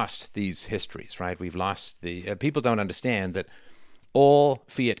 we've lost these histories, right? We've lost people don't understand that all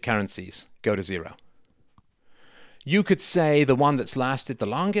fiat currencies go to zero. You could say the one that's lasted the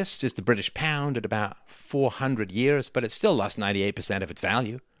longest is the British pound at about 400 years, but it's still lost 98% of its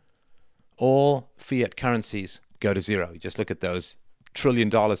value. All fiat currencies go to zero. You just look at those $1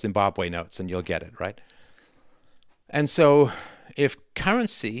 trillion Zimbabwe notes and you'll get it, right? And so if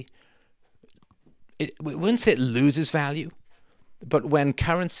currency, once it loses value, But when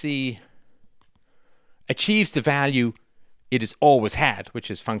currency achieves the value it has always had,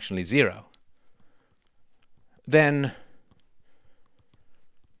 which is functionally zero, then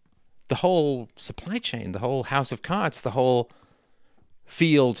the whole supply chain, the whole house of cards, the whole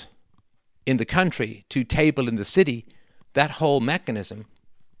field in the country to table in the city, that whole mechanism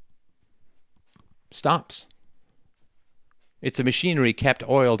stops. It's a machinery kept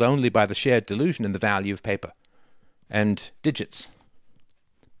oiled only by the shared delusion in the value of paper and digits,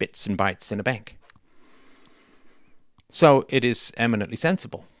 bits and bytes in a bank. So it is eminently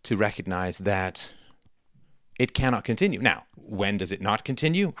sensible to recognize that it cannot continue. Now, when does it not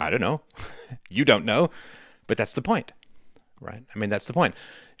continue? I don't know. You don't know. But that's the point, right? I mean, that's the point.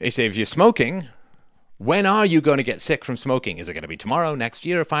 They say if you're smoking, when are you going to get sick from smoking? Is it going to be tomorrow, next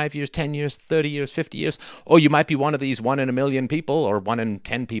year, 5 years, 10 years, 30 years, 50 years? Or you might be one of these 1 in a million people or 1 in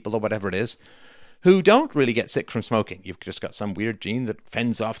 10 people or whatever it is who don't really get sick from smoking. You've just got some weird gene that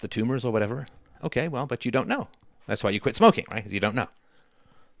fends off the tumors or whatever. Okay, well, but you don't know. That's why you quit smoking, right? Because you don't know.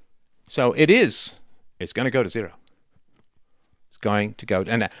 So it's going to go to zero. It's going to go.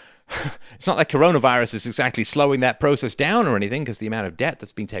 And it's not like coronavirus is exactly slowing that process down or anything, because the amount of debt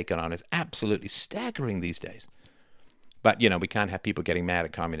that's being taken on is absolutely staggering these days. But, we can't have people getting mad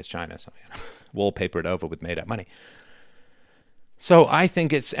at communist China. So, wallpaper it over with made-up money. So I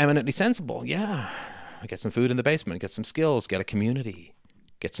think it's eminently sensible. Yeah, get some food in the basement, get some skills, get a community,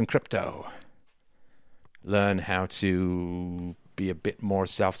 get some crypto. Learn how to be a bit more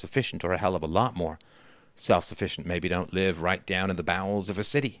self-sufficient, or a hell of a lot more self-sufficient. Maybe don't live right down in the bowels of a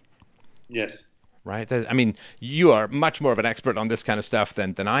city. Yes. Right? I mean, you are much more of an expert on this kind of stuff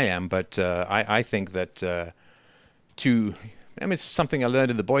than I am, but I think that it's something I learned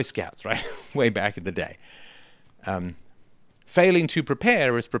in the Boy Scouts, right? Way back in the day. Failing to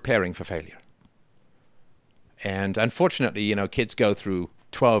prepare is preparing for failure. And unfortunately, kids go through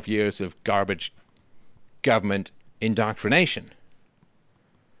 12 years of garbage government indoctrination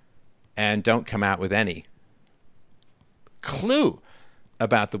and don't come out with any clue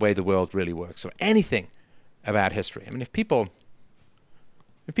about the way the world really works or anything about history. I mean, if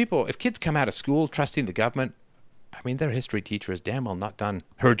kids come out of school trusting the government, I mean, their history teacher has damn well not done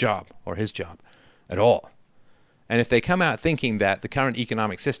her job or his job at all. And if they come out thinking that the current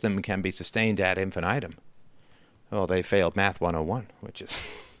economic system can be sustained ad infinitum, well, they failed Math 101, which is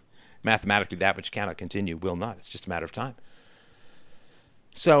mathematically that which cannot continue will not. It's just a matter of time.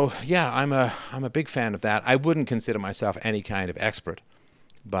 So, yeah, I'm a big fan of that. I wouldn't consider myself any kind of expert,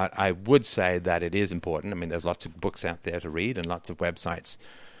 but I would say that it is important. I mean, there's lots of books out there to read and lots of websites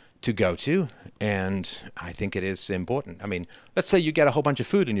to go to, and I think it is important. I mean, let's say you get a whole bunch of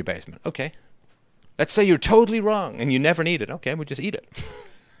food in your basement. Okay. Let's say you're totally wrong and you never need it. Okay, we'll just eat it.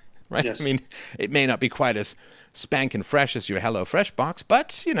 Right? Yes. I mean, it may not be quite as spanking fresh as your HelloFresh box,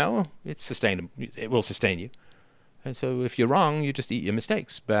 but, it's sustainable. It will sustain you. And so if you're wrong, you just eat your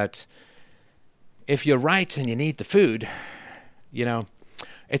mistakes. But if you're right and you need the food,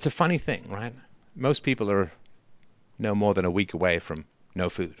 it's a funny thing, right? Most people are no more than a week away from no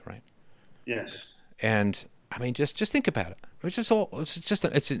food, right? Yes. And I mean, just think about it.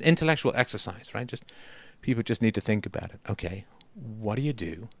 It's an intellectual exercise, right? People just need to think about it. Okay, what do you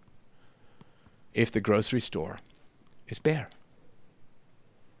do if the grocery store is bare?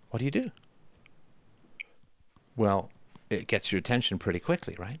 What do you do? Well, it gets your attention pretty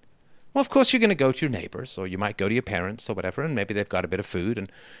quickly, right? Well, of course, you're going to go to your neighbors, or you might go to your parents or whatever, and maybe they've got a bit of food,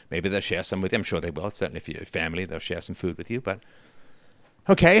 and maybe they'll share some with you. I'm sure they will. Certainly if you're family, they'll share some food with you. But,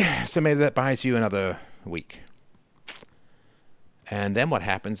 okay, so maybe that buys you another week. And then what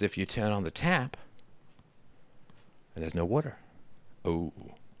happens if you turn on the tap and there's no water? Oh.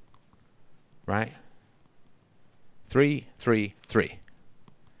 Right? 3, 3, 3.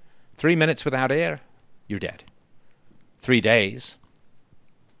 3 minutes without air, you're dead. 3 days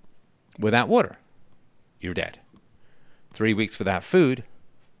without water, you're dead. 3 weeks without food,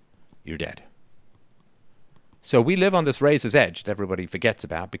 you're dead. So we live on this razor's edge that everybody forgets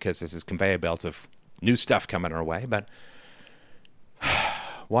about because there's this conveyor belt of new stuff coming our way. But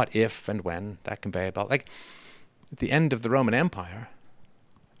what if and when that conveyor belt... Like, at the end of the Roman Empire,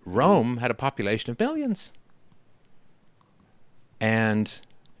 Rome had a population of millions. And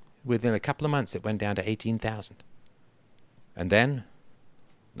within a couple of months, it went down to 18,000. And then,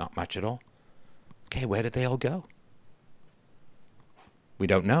 not much at all. Okay, where did they all go? We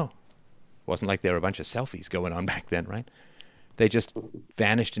don't know. It wasn't like there were a bunch of selfies going on back then, right? They just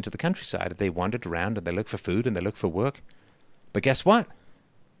vanished into the countryside. They wandered around and they looked for food and they looked for work. But guess what?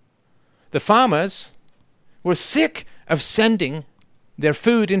 The farmers were sick of sending their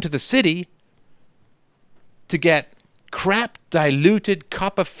food into the city to get crap, diluted,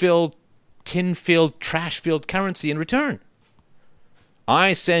 copper-filled, tin-filled, trash-filled currency in return.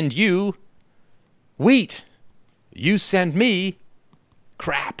 I send you wheat. You send me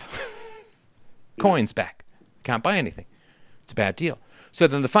crap. Coins back. Can't buy anything. It's a bad deal. So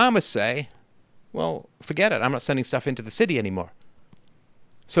then the farmers say, well, forget it. I'm not sending stuff into the city anymore.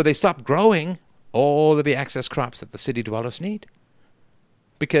 So they stop growing all of the excess crops that the city dwellers need.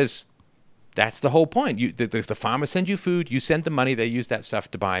 Because that's the whole point. The farmers send you food, you send them money, they use that stuff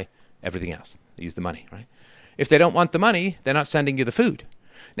to buy everything else. They use the money, right? If they don't want the money, they're not sending you the food.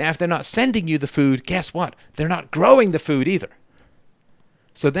 Now, if they're not sending you the food, guess what? They're not growing the food either.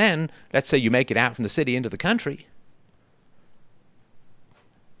 So then, let's say you make it out from the city into the country.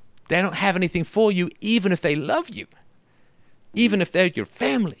 They don't have anything for you, even if they love you. Even if they're your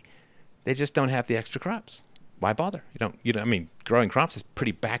family. They just don't have the extra crops. Why bother? I mean, growing crops is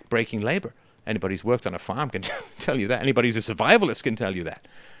pretty back-breaking labor. Anybody who's worked on a farm can tell you that. Anybody who's a survivalist can tell you that.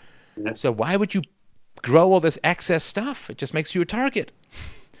 Yeah. So why would you grow all this excess stuff? It just makes you a target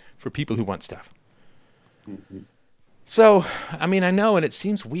for people who want stuff. Mm-hmm. So, I mean, I know, and it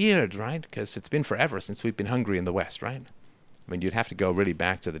seems weird, right? Because it's been forever since we've been hungry in the West, right? I mean, you'd have to go really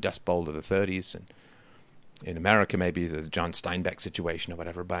back to the Dust Bowl of the 30s, and in America, maybe the John Steinbeck situation or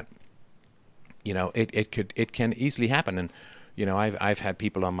whatever. But it can easily happen. And I've had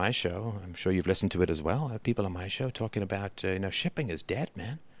people on my show. I'm sure you've listened to it as well. I have people on my show talking about shipping is dead,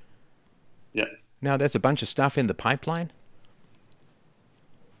 man. Yeah. Now there's a bunch of stuff in the pipeline.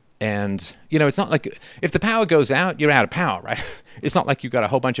 And, it's not like if the power goes out, you're out of power, right? It's not like you've got a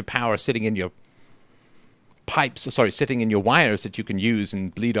whole bunch of power sitting in your sitting in your wires that you can use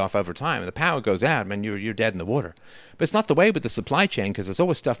and bleed off over time. If the power goes out, man, you're dead in the water. But it's not the way with the supply chain because there's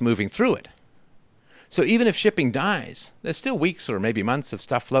always stuff moving through it. So even if shipping dies, there's still weeks or maybe months of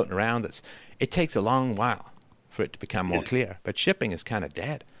stuff floating around. It takes a long while for it to become more clear. But shipping is kind of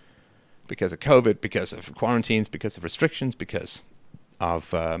dead because of COVID, because of quarantines, because of restrictions, because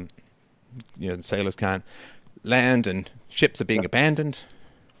of the sailors can't land and ships are being abandoned.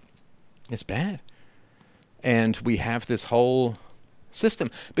 It's bad. And we have this whole system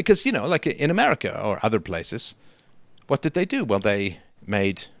because, like in America or other places, what did they do? Well, they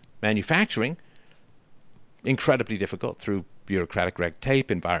made manufacturing incredibly difficult through bureaucratic red tape,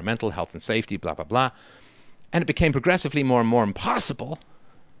 environmental, health and safety, blah, blah, blah. And it became progressively more and more impossible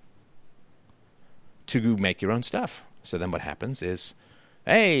to make your own stuff. So then what happens is,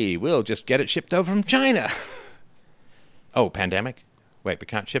 hey, we'll just get it shipped over from China. Oh, pandemic? Wait, we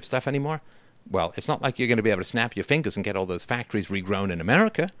can't ship stuff anymore? Well, it's not like you're going to be able to snap your fingers and get all those factories regrown in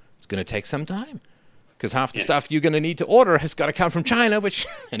America. It's going to take some time. Because half the stuff you're going to need to order has got to come from China, which,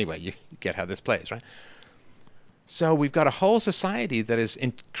 anyway, you get how this plays, right? So we've got a whole society that is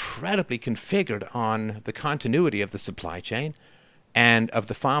incredibly configured on the continuity of the supply chain and of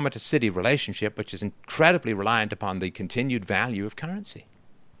the farmer-to-city relationship, which is incredibly reliant upon the continued value of currency.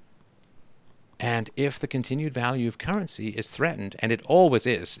 And if the continued value of currency is threatened, and it always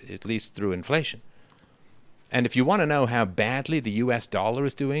is, at least through inflation, and if you want to know how badly the U.S. dollar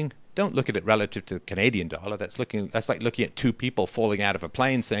is doing, don't look at it relative to the Canadian dollar. That's like looking at two people falling out of a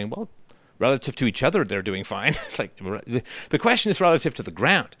plane saying, well, relative to each other, they're doing fine. It's like the question is relative to the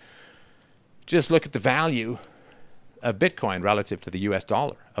ground. Just look at the value of Bitcoin relative to the U.S.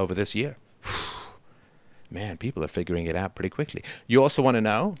 dollar over this year. Man, people are figuring it out pretty quickly. You also want to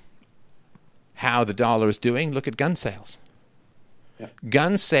know how the dollar is doing? Look at gun sales. Yeah.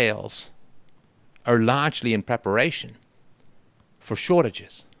 Gun sales are largely in preparation for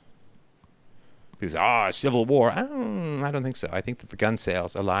shortages. People say, civil war. I don't think so. I think that the gun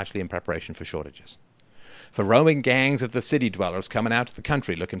sales are largely in preparation for shortages. For roaming gangs of the city dwellers coming out to the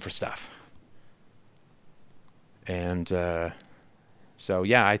country looking for stuff. And so,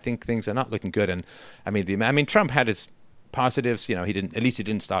 I think things are not looking good. And I mean, Trump had his positives. He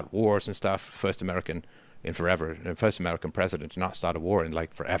didn't start wars and stuff. First American president to not start a war in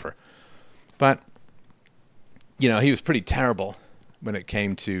like forever. But he was pretty terrible when it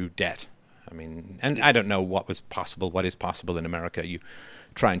came to debt. I mean, and I don't know what is possible in America. You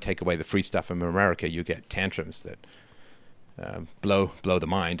try and take away the free stuff from America, you get tantrums that blow the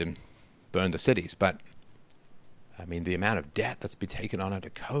mind and burn the cities. But I mean, the amount of debt that's been taken on under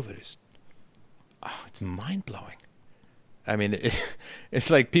COVID is, it's mind-blowing. I mean, it's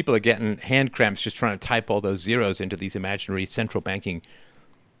like people are getting hand cramps just trying to type all those zeros into these imaginary central banking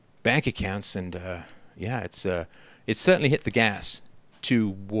bank accounts. And it's certainly hit the gas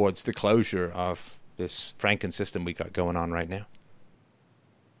towards the closure of this Franken system we got going on right now.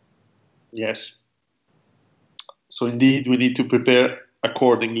 Yes. So indeed, we need to prepare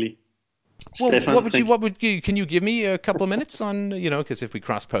accordingly. Well, Stefan, thank you. can you give me a couple of minutes on, because if we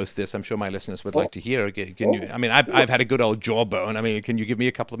cross post this, I'm sure my listeners would like Oh, to hear. Can you, oh, I mean, sure. I've had a good old jawbone. I mean, can you give me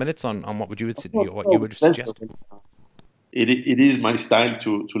a couple of minutes on what you Oh, would pleasure. suggest? It is my style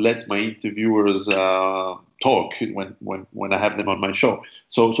to let my interviewers talk when I have them on my show.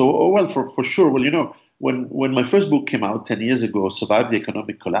 Well, for sure. Well, when my first book came out 10 years ago, Survive the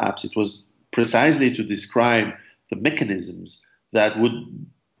Economic Collapse, it was precisely to describe the mechanisms that would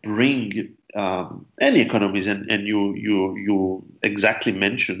bring any economies, and you exactly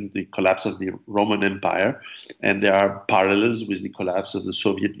mentioned the collapse of the Roman Empire, and there are parallels with the collapse of the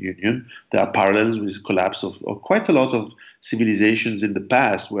Soviet Union. There are parallels with the collapse of quite a lot of civilizations in the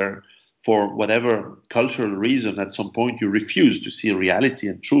past, where for whatever cultural reason, at some point you refuse to see reality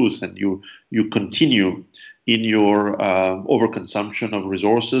and truth, and you continue in your overconsumption of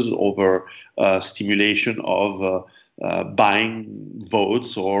resources, over stimulation of buying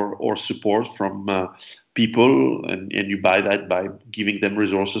votes or support from people, and you buy that by giving them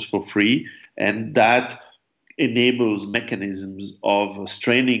resources for free, and that enables mechanisms of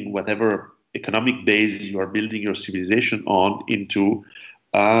straining whatever economic base you are building your civilization on into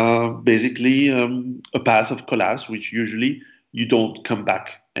basically a path of collapse, which usually you don't come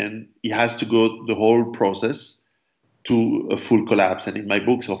back, and it has to go the whole process to a full collapse. And in my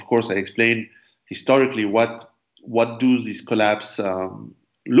books, of course, I explain historically what do these collapse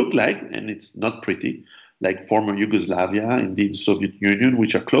look like, and it's not pretty. Like former Yugoslavia, indeed Soviet Union,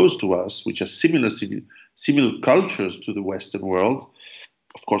 which are close to us, which are similar cultures to the Western world.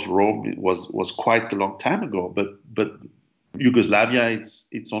 Of course, Rome was quite a long time ago, but Yugoslavia,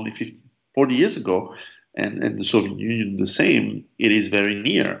 it's only 50, 40 years ago, and the Soviet Union the same. It is very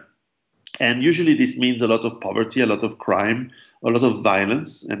near. And usually this means a lot of poverty, a lot of crime, a lot of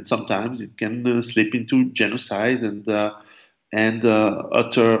violence, and sometimes it can slip into genocide and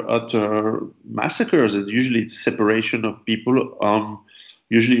utter massacres. And usually it's separation of people on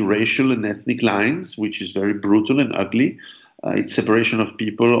usually racial and ethnic lines, which is very brutal and ugly. It's separation of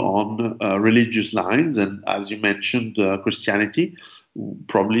people on religious lines, and as you mentioned, Christianity,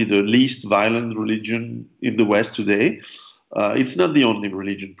 probably the least violent religion in the West today. It's not the only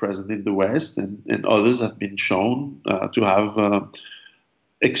religion present in the West, and others have been shown to have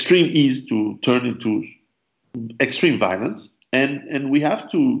extreme ease to turn into extreme violence, and we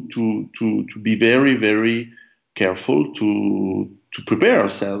have to be very very careful to prepare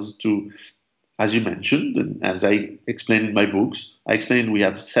ourselves to, as you mentioned, and as I explain in my books. I explain we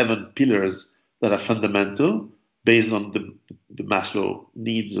have 7 pillars that are fundamental based on the Maslow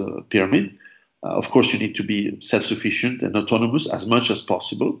needs pyramid. Of course, you need to be self-sufficient and autonomous as much as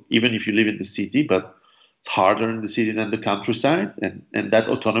possible, even if you live in the city, but it's harder in the city than the countryside. And that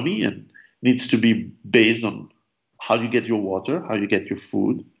autonomy and needs to be based on how you get your water, how you get your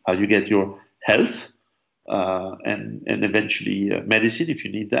food, how you get your health, and eventually medicine if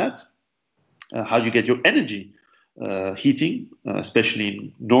you need that, how you get your energy, heating, especially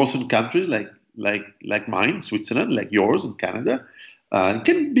in northern countries like mine, Switzerland, like yours in Canada. It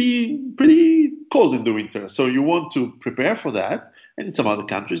can be pretty cold in the winter, so you want to prepare for that. And in some other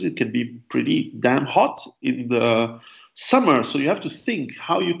countries, it can be pretty damn hot in the summer. So you have to think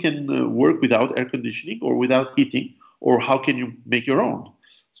how you can work without air conditioning or without heating, or how can you make your own.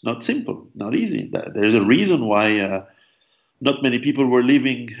 It's not simple, not easy. There's a reason why not many people were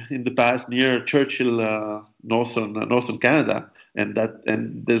living in the past near Churchill, northern Canada,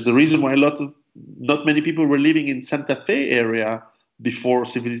 and there's a reason why not many people were living in Santa Fe area before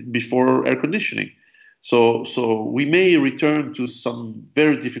air conditioning. So we may return to some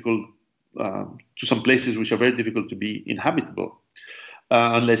very difficult to some places which are very difficult to be inhabitable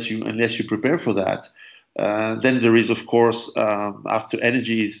unless you prepare for that. Then there is, of course, after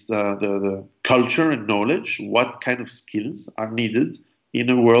energy is the culture and knowledge. What kind of skills are needed in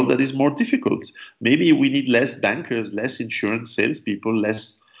a world that is more difficult? Maybe we need less bankers, less insurance salespeople,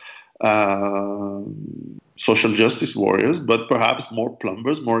 less uh, social justice warriors, but perhaps more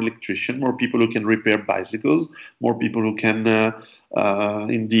plumbers, more electricians, more people who can repair bicycles, more people who can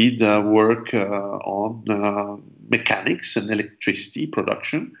indeed work on mechanics and electricity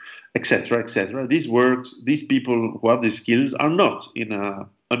production, etc., etc. These people who have these skills are not in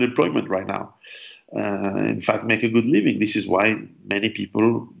unemployment right now. In fact, make a good living. This is why many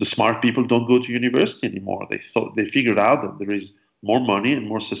people, the smart people, don't go to university anymore. They figured out that there is more money and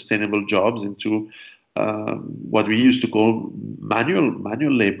more sustainable jobs into what we used to call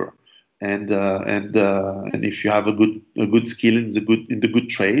manual labor. And if you have a good skill in the good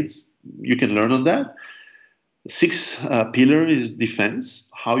trades, you can learn on that. Sixth pillar is defense.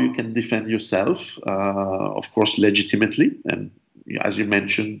 How you can defend yourself, of course, legitimately, and as you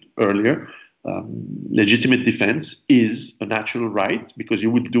mentioned earlier, legitimate defense is a natural right because you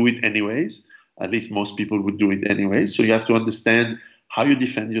would do it anyways. At least most people would do it anyways. So you have to understand how you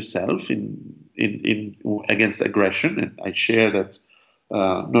defend yourself in against aggression. And I share that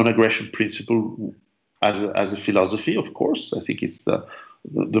non-aggression principle as a philosophy. Of course, I think it's the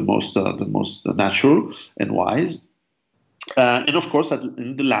most natural and wise. And of course,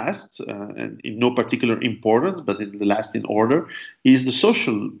 in the last, and in no particular importance, but in the last in order, is the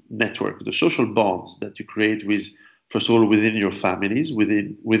social network, the social bonds that you create with, first of all, within your families,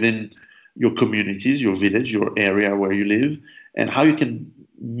 within your communities, your village, your area where you live, and how you can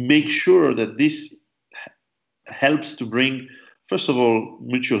make sure that this helps to bring, first of all,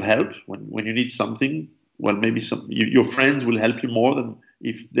 mutual help when you need something. Well, maybe your friends will help you more than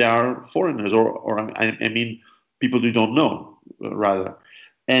if they are foreigners, or I mean, people you don't know, rather.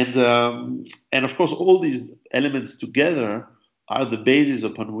 And of course, all these elements together are the basis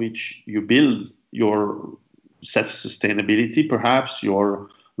upon which you build your self-sustainability, perhaps your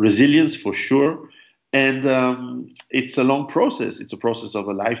resilience for sure. And it's a long process. It's a process of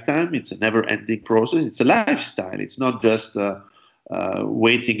a lifetime. It's a never-ending process. It's a lifestyle. It's not just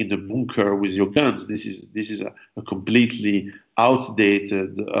waiting in the bunker with your guns. This is a completely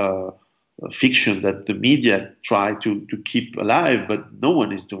outdated fiction that the media try to keep alive, but no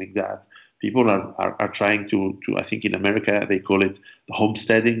one is doing that. People are trying to, I think in America they call it the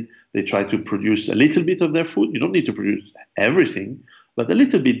homesteading. They try to produce a little bit of their food. You don't need to produce everything, but a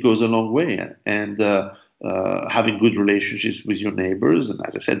little bit goes a long way. And having good relationships with your neighbors, and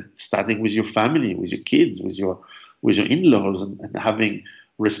as I said, starting with your family, with your kids, with your in-laws, and having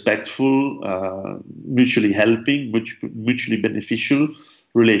respectful, mutually helping, mutually beneficial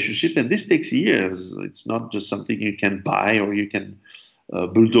relationship. And this takes years. It's not just something you can buy or you can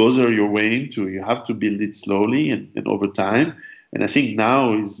bulldozer your way into. You have to build it slowly and over time. And I think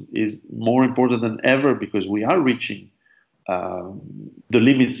now is more important than ever because we are reaching the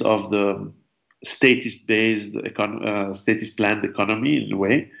limits of the statist-based, statist-planned economy in a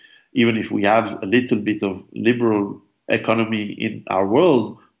way. Even if we have a little bit of liberal economy in our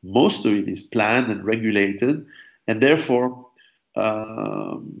world, most of it is planned and regulated, and therefore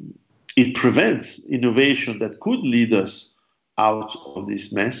it prevents innovation that could lead us out of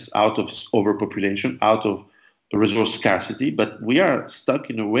this mess, out of overpopulation, out of resource scarcity. But we are stuck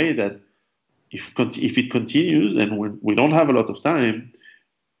in a way that if it continues, and we don't have a lot of time,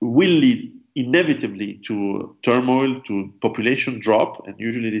 will lead inevitably to turmoil, to population drop, and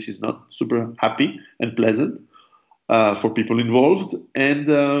usually this is not super happy and pleasant for people involved. And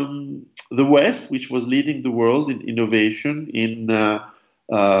the West, which was leading the world in innovation, in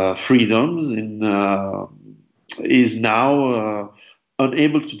freedoms, is now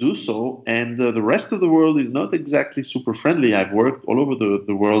unable to do so, and the rest of the world is not exactly super friendly. I've worked all over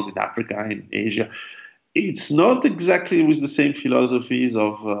the world, in Africa, in Asia. It's not exactly with the same philosophies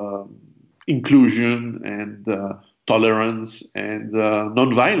of inclusion and tolerance and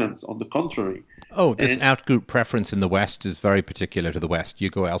non-violence. On the contrary. Oh, this outgroup preference in the West is very particular to the West. You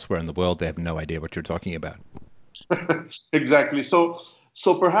go elsewhere in the world, they have no idea what you're talking about. Exactly. So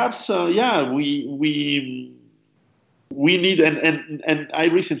perhaps, we need, and I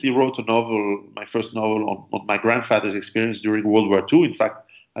recently wrote a novel, my first novel, on my grandfather's experience during World War II. In fact,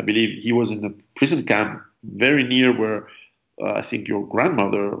 I believe he was in a prison camp very near where I think your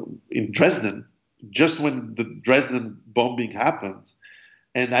grandmother, in Dresden, just when the Dresden bombing happened.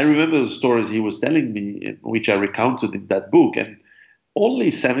 And I remember the stories he was telling me, which I recounted in that book. And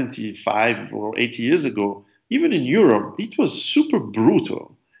only 75 or 80 years ago, even in Europe, it was super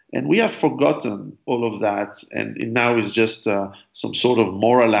brutal. And we have forgotten all of that. And now it's just some sort of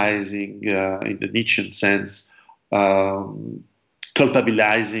moralizing, in the Nietzschean sense,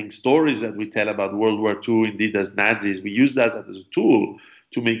 culpabilizing stories that we tell about World War II, indeed, as Nazis. We use that as a tool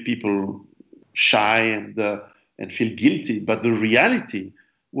to make people shy and feel guilty. But the reality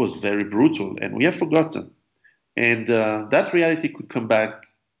was very brutal, and we have forgotten. And that reality could come back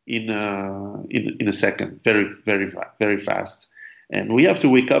in a second, very, very, very fast. And we have to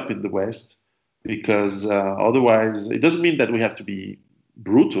wake up in the West, because otherwise, it doesn't mean that we have to be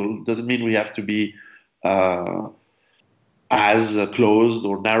brutal. It doesn't mean we have to be as closed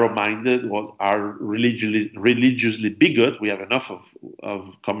or narrow-minded or are religiously bigot. We have enough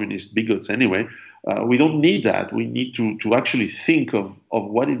of communist bigots anyway. We don't need that. We need to actually think of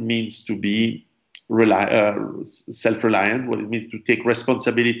what it means to be self-reliant, what it means to take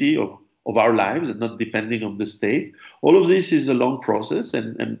responsibility of our lives and not depending on the state. All of this is a long process,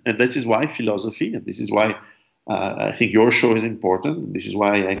 and that is why philosophy, and this is why I think your show is important. This is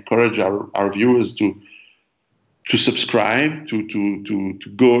why I encourage our viewers to to subscribe, to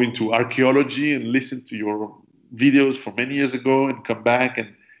go into archaeology and listen to your videos from many years ago and come back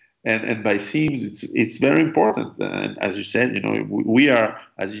and by themes. It's very important. And as you said, we are,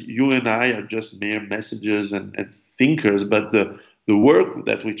 as you and I are just mere messengers and thinkers, but the work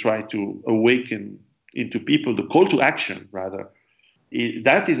that we try to awaken into people, the call to action rather,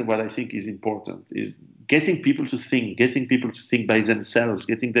 that is what I think is important, is getting people to think by themselves,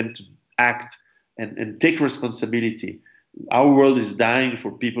 getting them to act and take responsibility. Our world is dying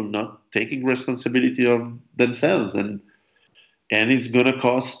for people not taking responsibility of themselves, and it's going to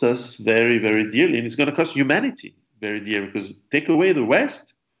cost us very, very dearly, and it's going to cost humanity very dear, because take away the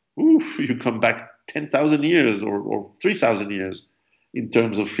West, oof, you come back 10,000 years or 3,000 years in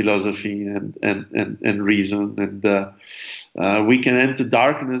terms of philosophy and reason, and we can enter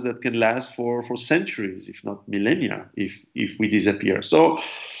darkness that can last for centuries, if not millennia, if we disappear. So,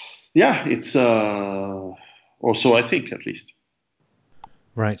 yeah, it's or so I think, at least.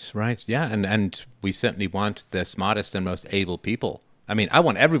 Right. Yeah, and we certainly want the smartest and most able people. I mean, I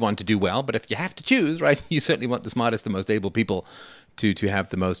want everyone to do well, but if you have to choose, right, you certainly want the smartest and most able people to have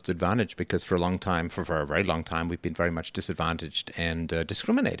the most advantage, because for a very long time, we've been very much disadvantaged and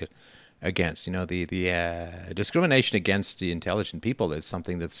discriminated against. The discrimination against the intelligent people is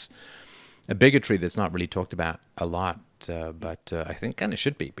something that's a bigotry that's not really talked about a lot, but I think kind of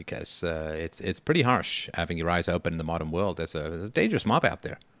should be, because it's pretty harsh having your eyes open in the modern world. There's a dangerous mob out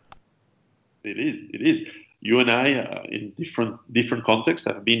there. It is. It is. You and I, in different contexts,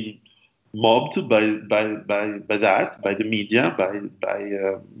 have been mobbed by the media, by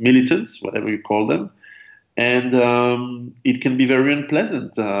militants, whatever you call them, and it can be very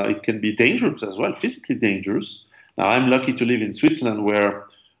unpleasant. It can be dangerous as well, physically dangerous. Now, I'm lucky to live in Switzerland, where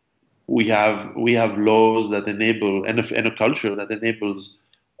we have laws that enable, and a culture that enables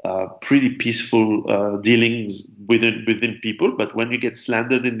pretty peaceful dealings within people. But when you get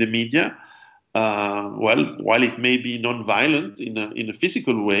slandered in the media, well, while it may be non-violent in a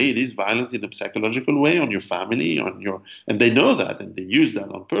physical way, it is violent in a psychological way on your family, and they know that, and they use that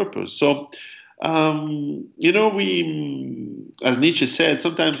on purpose. So, as Nietzsche said,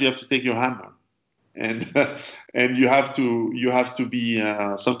 sometimes you have to take your hammer, and and you have to be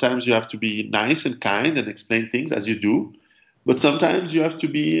sometimes you have to be nice and kind and explain things as you do, but sometimes you have to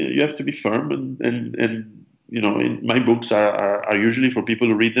be firm, and my books are usually for people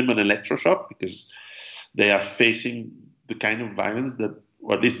who read them in electroshock, because they are facing the kind of violence that,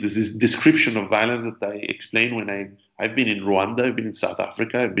 or at least this is description of violence that I explain when I've been in Rwanda, I've been in South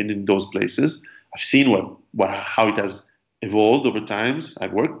Africa, I've been in those places. I've seen how it has evolved over times.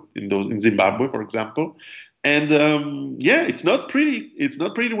 I've worked in Zimbabwe, for example, and yeah, it's not pretty. It's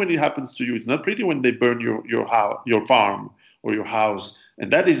not pretty when it happens to you. It's not pretty when they burn your house, your farm, or your house,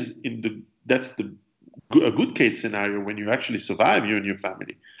 and that's a good case scenario when you actually survive, you and your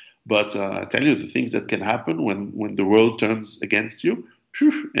family. But I tell you, the things that can happen when the world turns against you,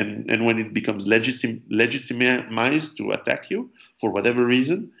 phew, and when it becomes legitimized to attack you for whatever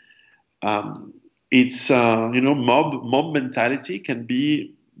reason, it's mob mentality can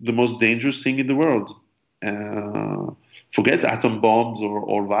be the most dangerous thing in the world. Uh, Forget atom bombs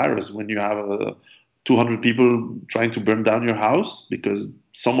or virus. When you have 200 people trying to burn down your house because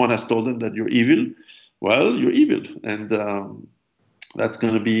someone has told them that you're evil, well, you're evil, and that's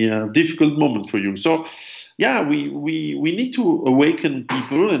going to be a difficult moment for you. So, yeah, we need to awaken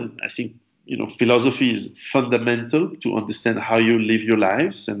people, and I think philosophy is fundamental to understand how you live your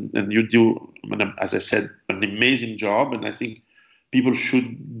lives, and you do, as I said, an amazing job, and I think people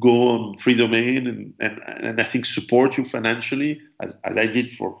should go on free domain and I think support you financially, as I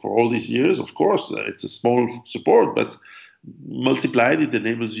did for all these years. Of course, it's a small support, but multiplied, it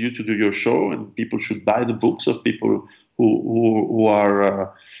enables you to do your show, and people should buy the books of people who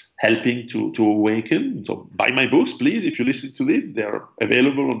are helping to awaken. So buy my books, please. If you listen to it, they're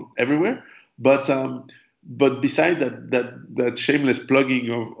available everywhere. But beside that shameless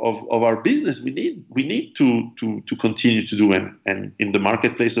plugging of our business, we need to continue to do, and in the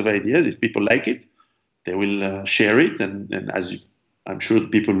marketplace of ideas, if people like it, they will share it, and I'm sure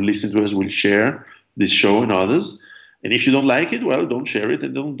people who listen to us will share this show and others. And if you don't like it, well, don't share it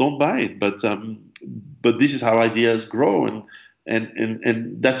and don't buy it. But this is how ideas grow,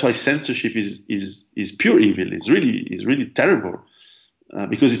 and that's why censorship is pure evil. It's really terrible,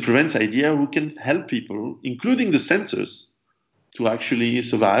 because it prevents idea who can help people, including the censors, to actually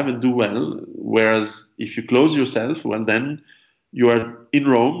survive and do well. Whereas if you close yourself, well, then you are in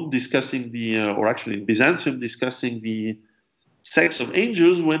Rome discussing or actually in Byzantium discussing the sex of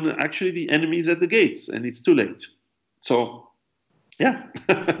angels, when actually the enemy is at the gates and it's too late. So yeah.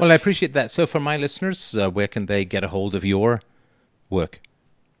 Well, I appreciate that. So for my listeners, where can they get a hold of your work?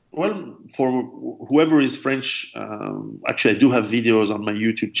 Well, for whoever is French, actually, I do have videos on my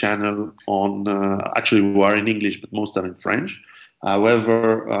YouTube channel on actually who are in English, but most are in French. However,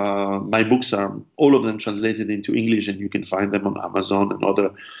 my books are all of them translated into English, and you can find them on Amazon and other,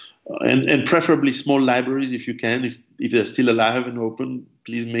 and preferably small libraries if you can. If they're still alive and open,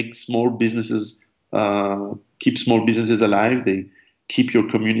 please make small businesses, keep small businesses alive. They keep your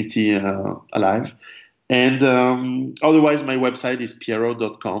community alive. And otherwise, my website is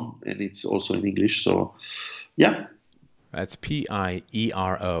piero.com, and it's also in English. So, yeah. That's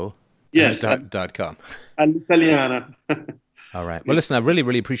Piero Yes, dot com. all'italiana. All right. Well, listen, I really,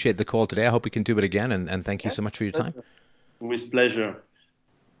 really appreciate the call today. I hope we can do it again, and thank you so much for your time. With pleasure.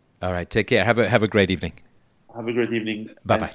 All right. Take care. Have a great evening. Have a great evening. Bye-bye.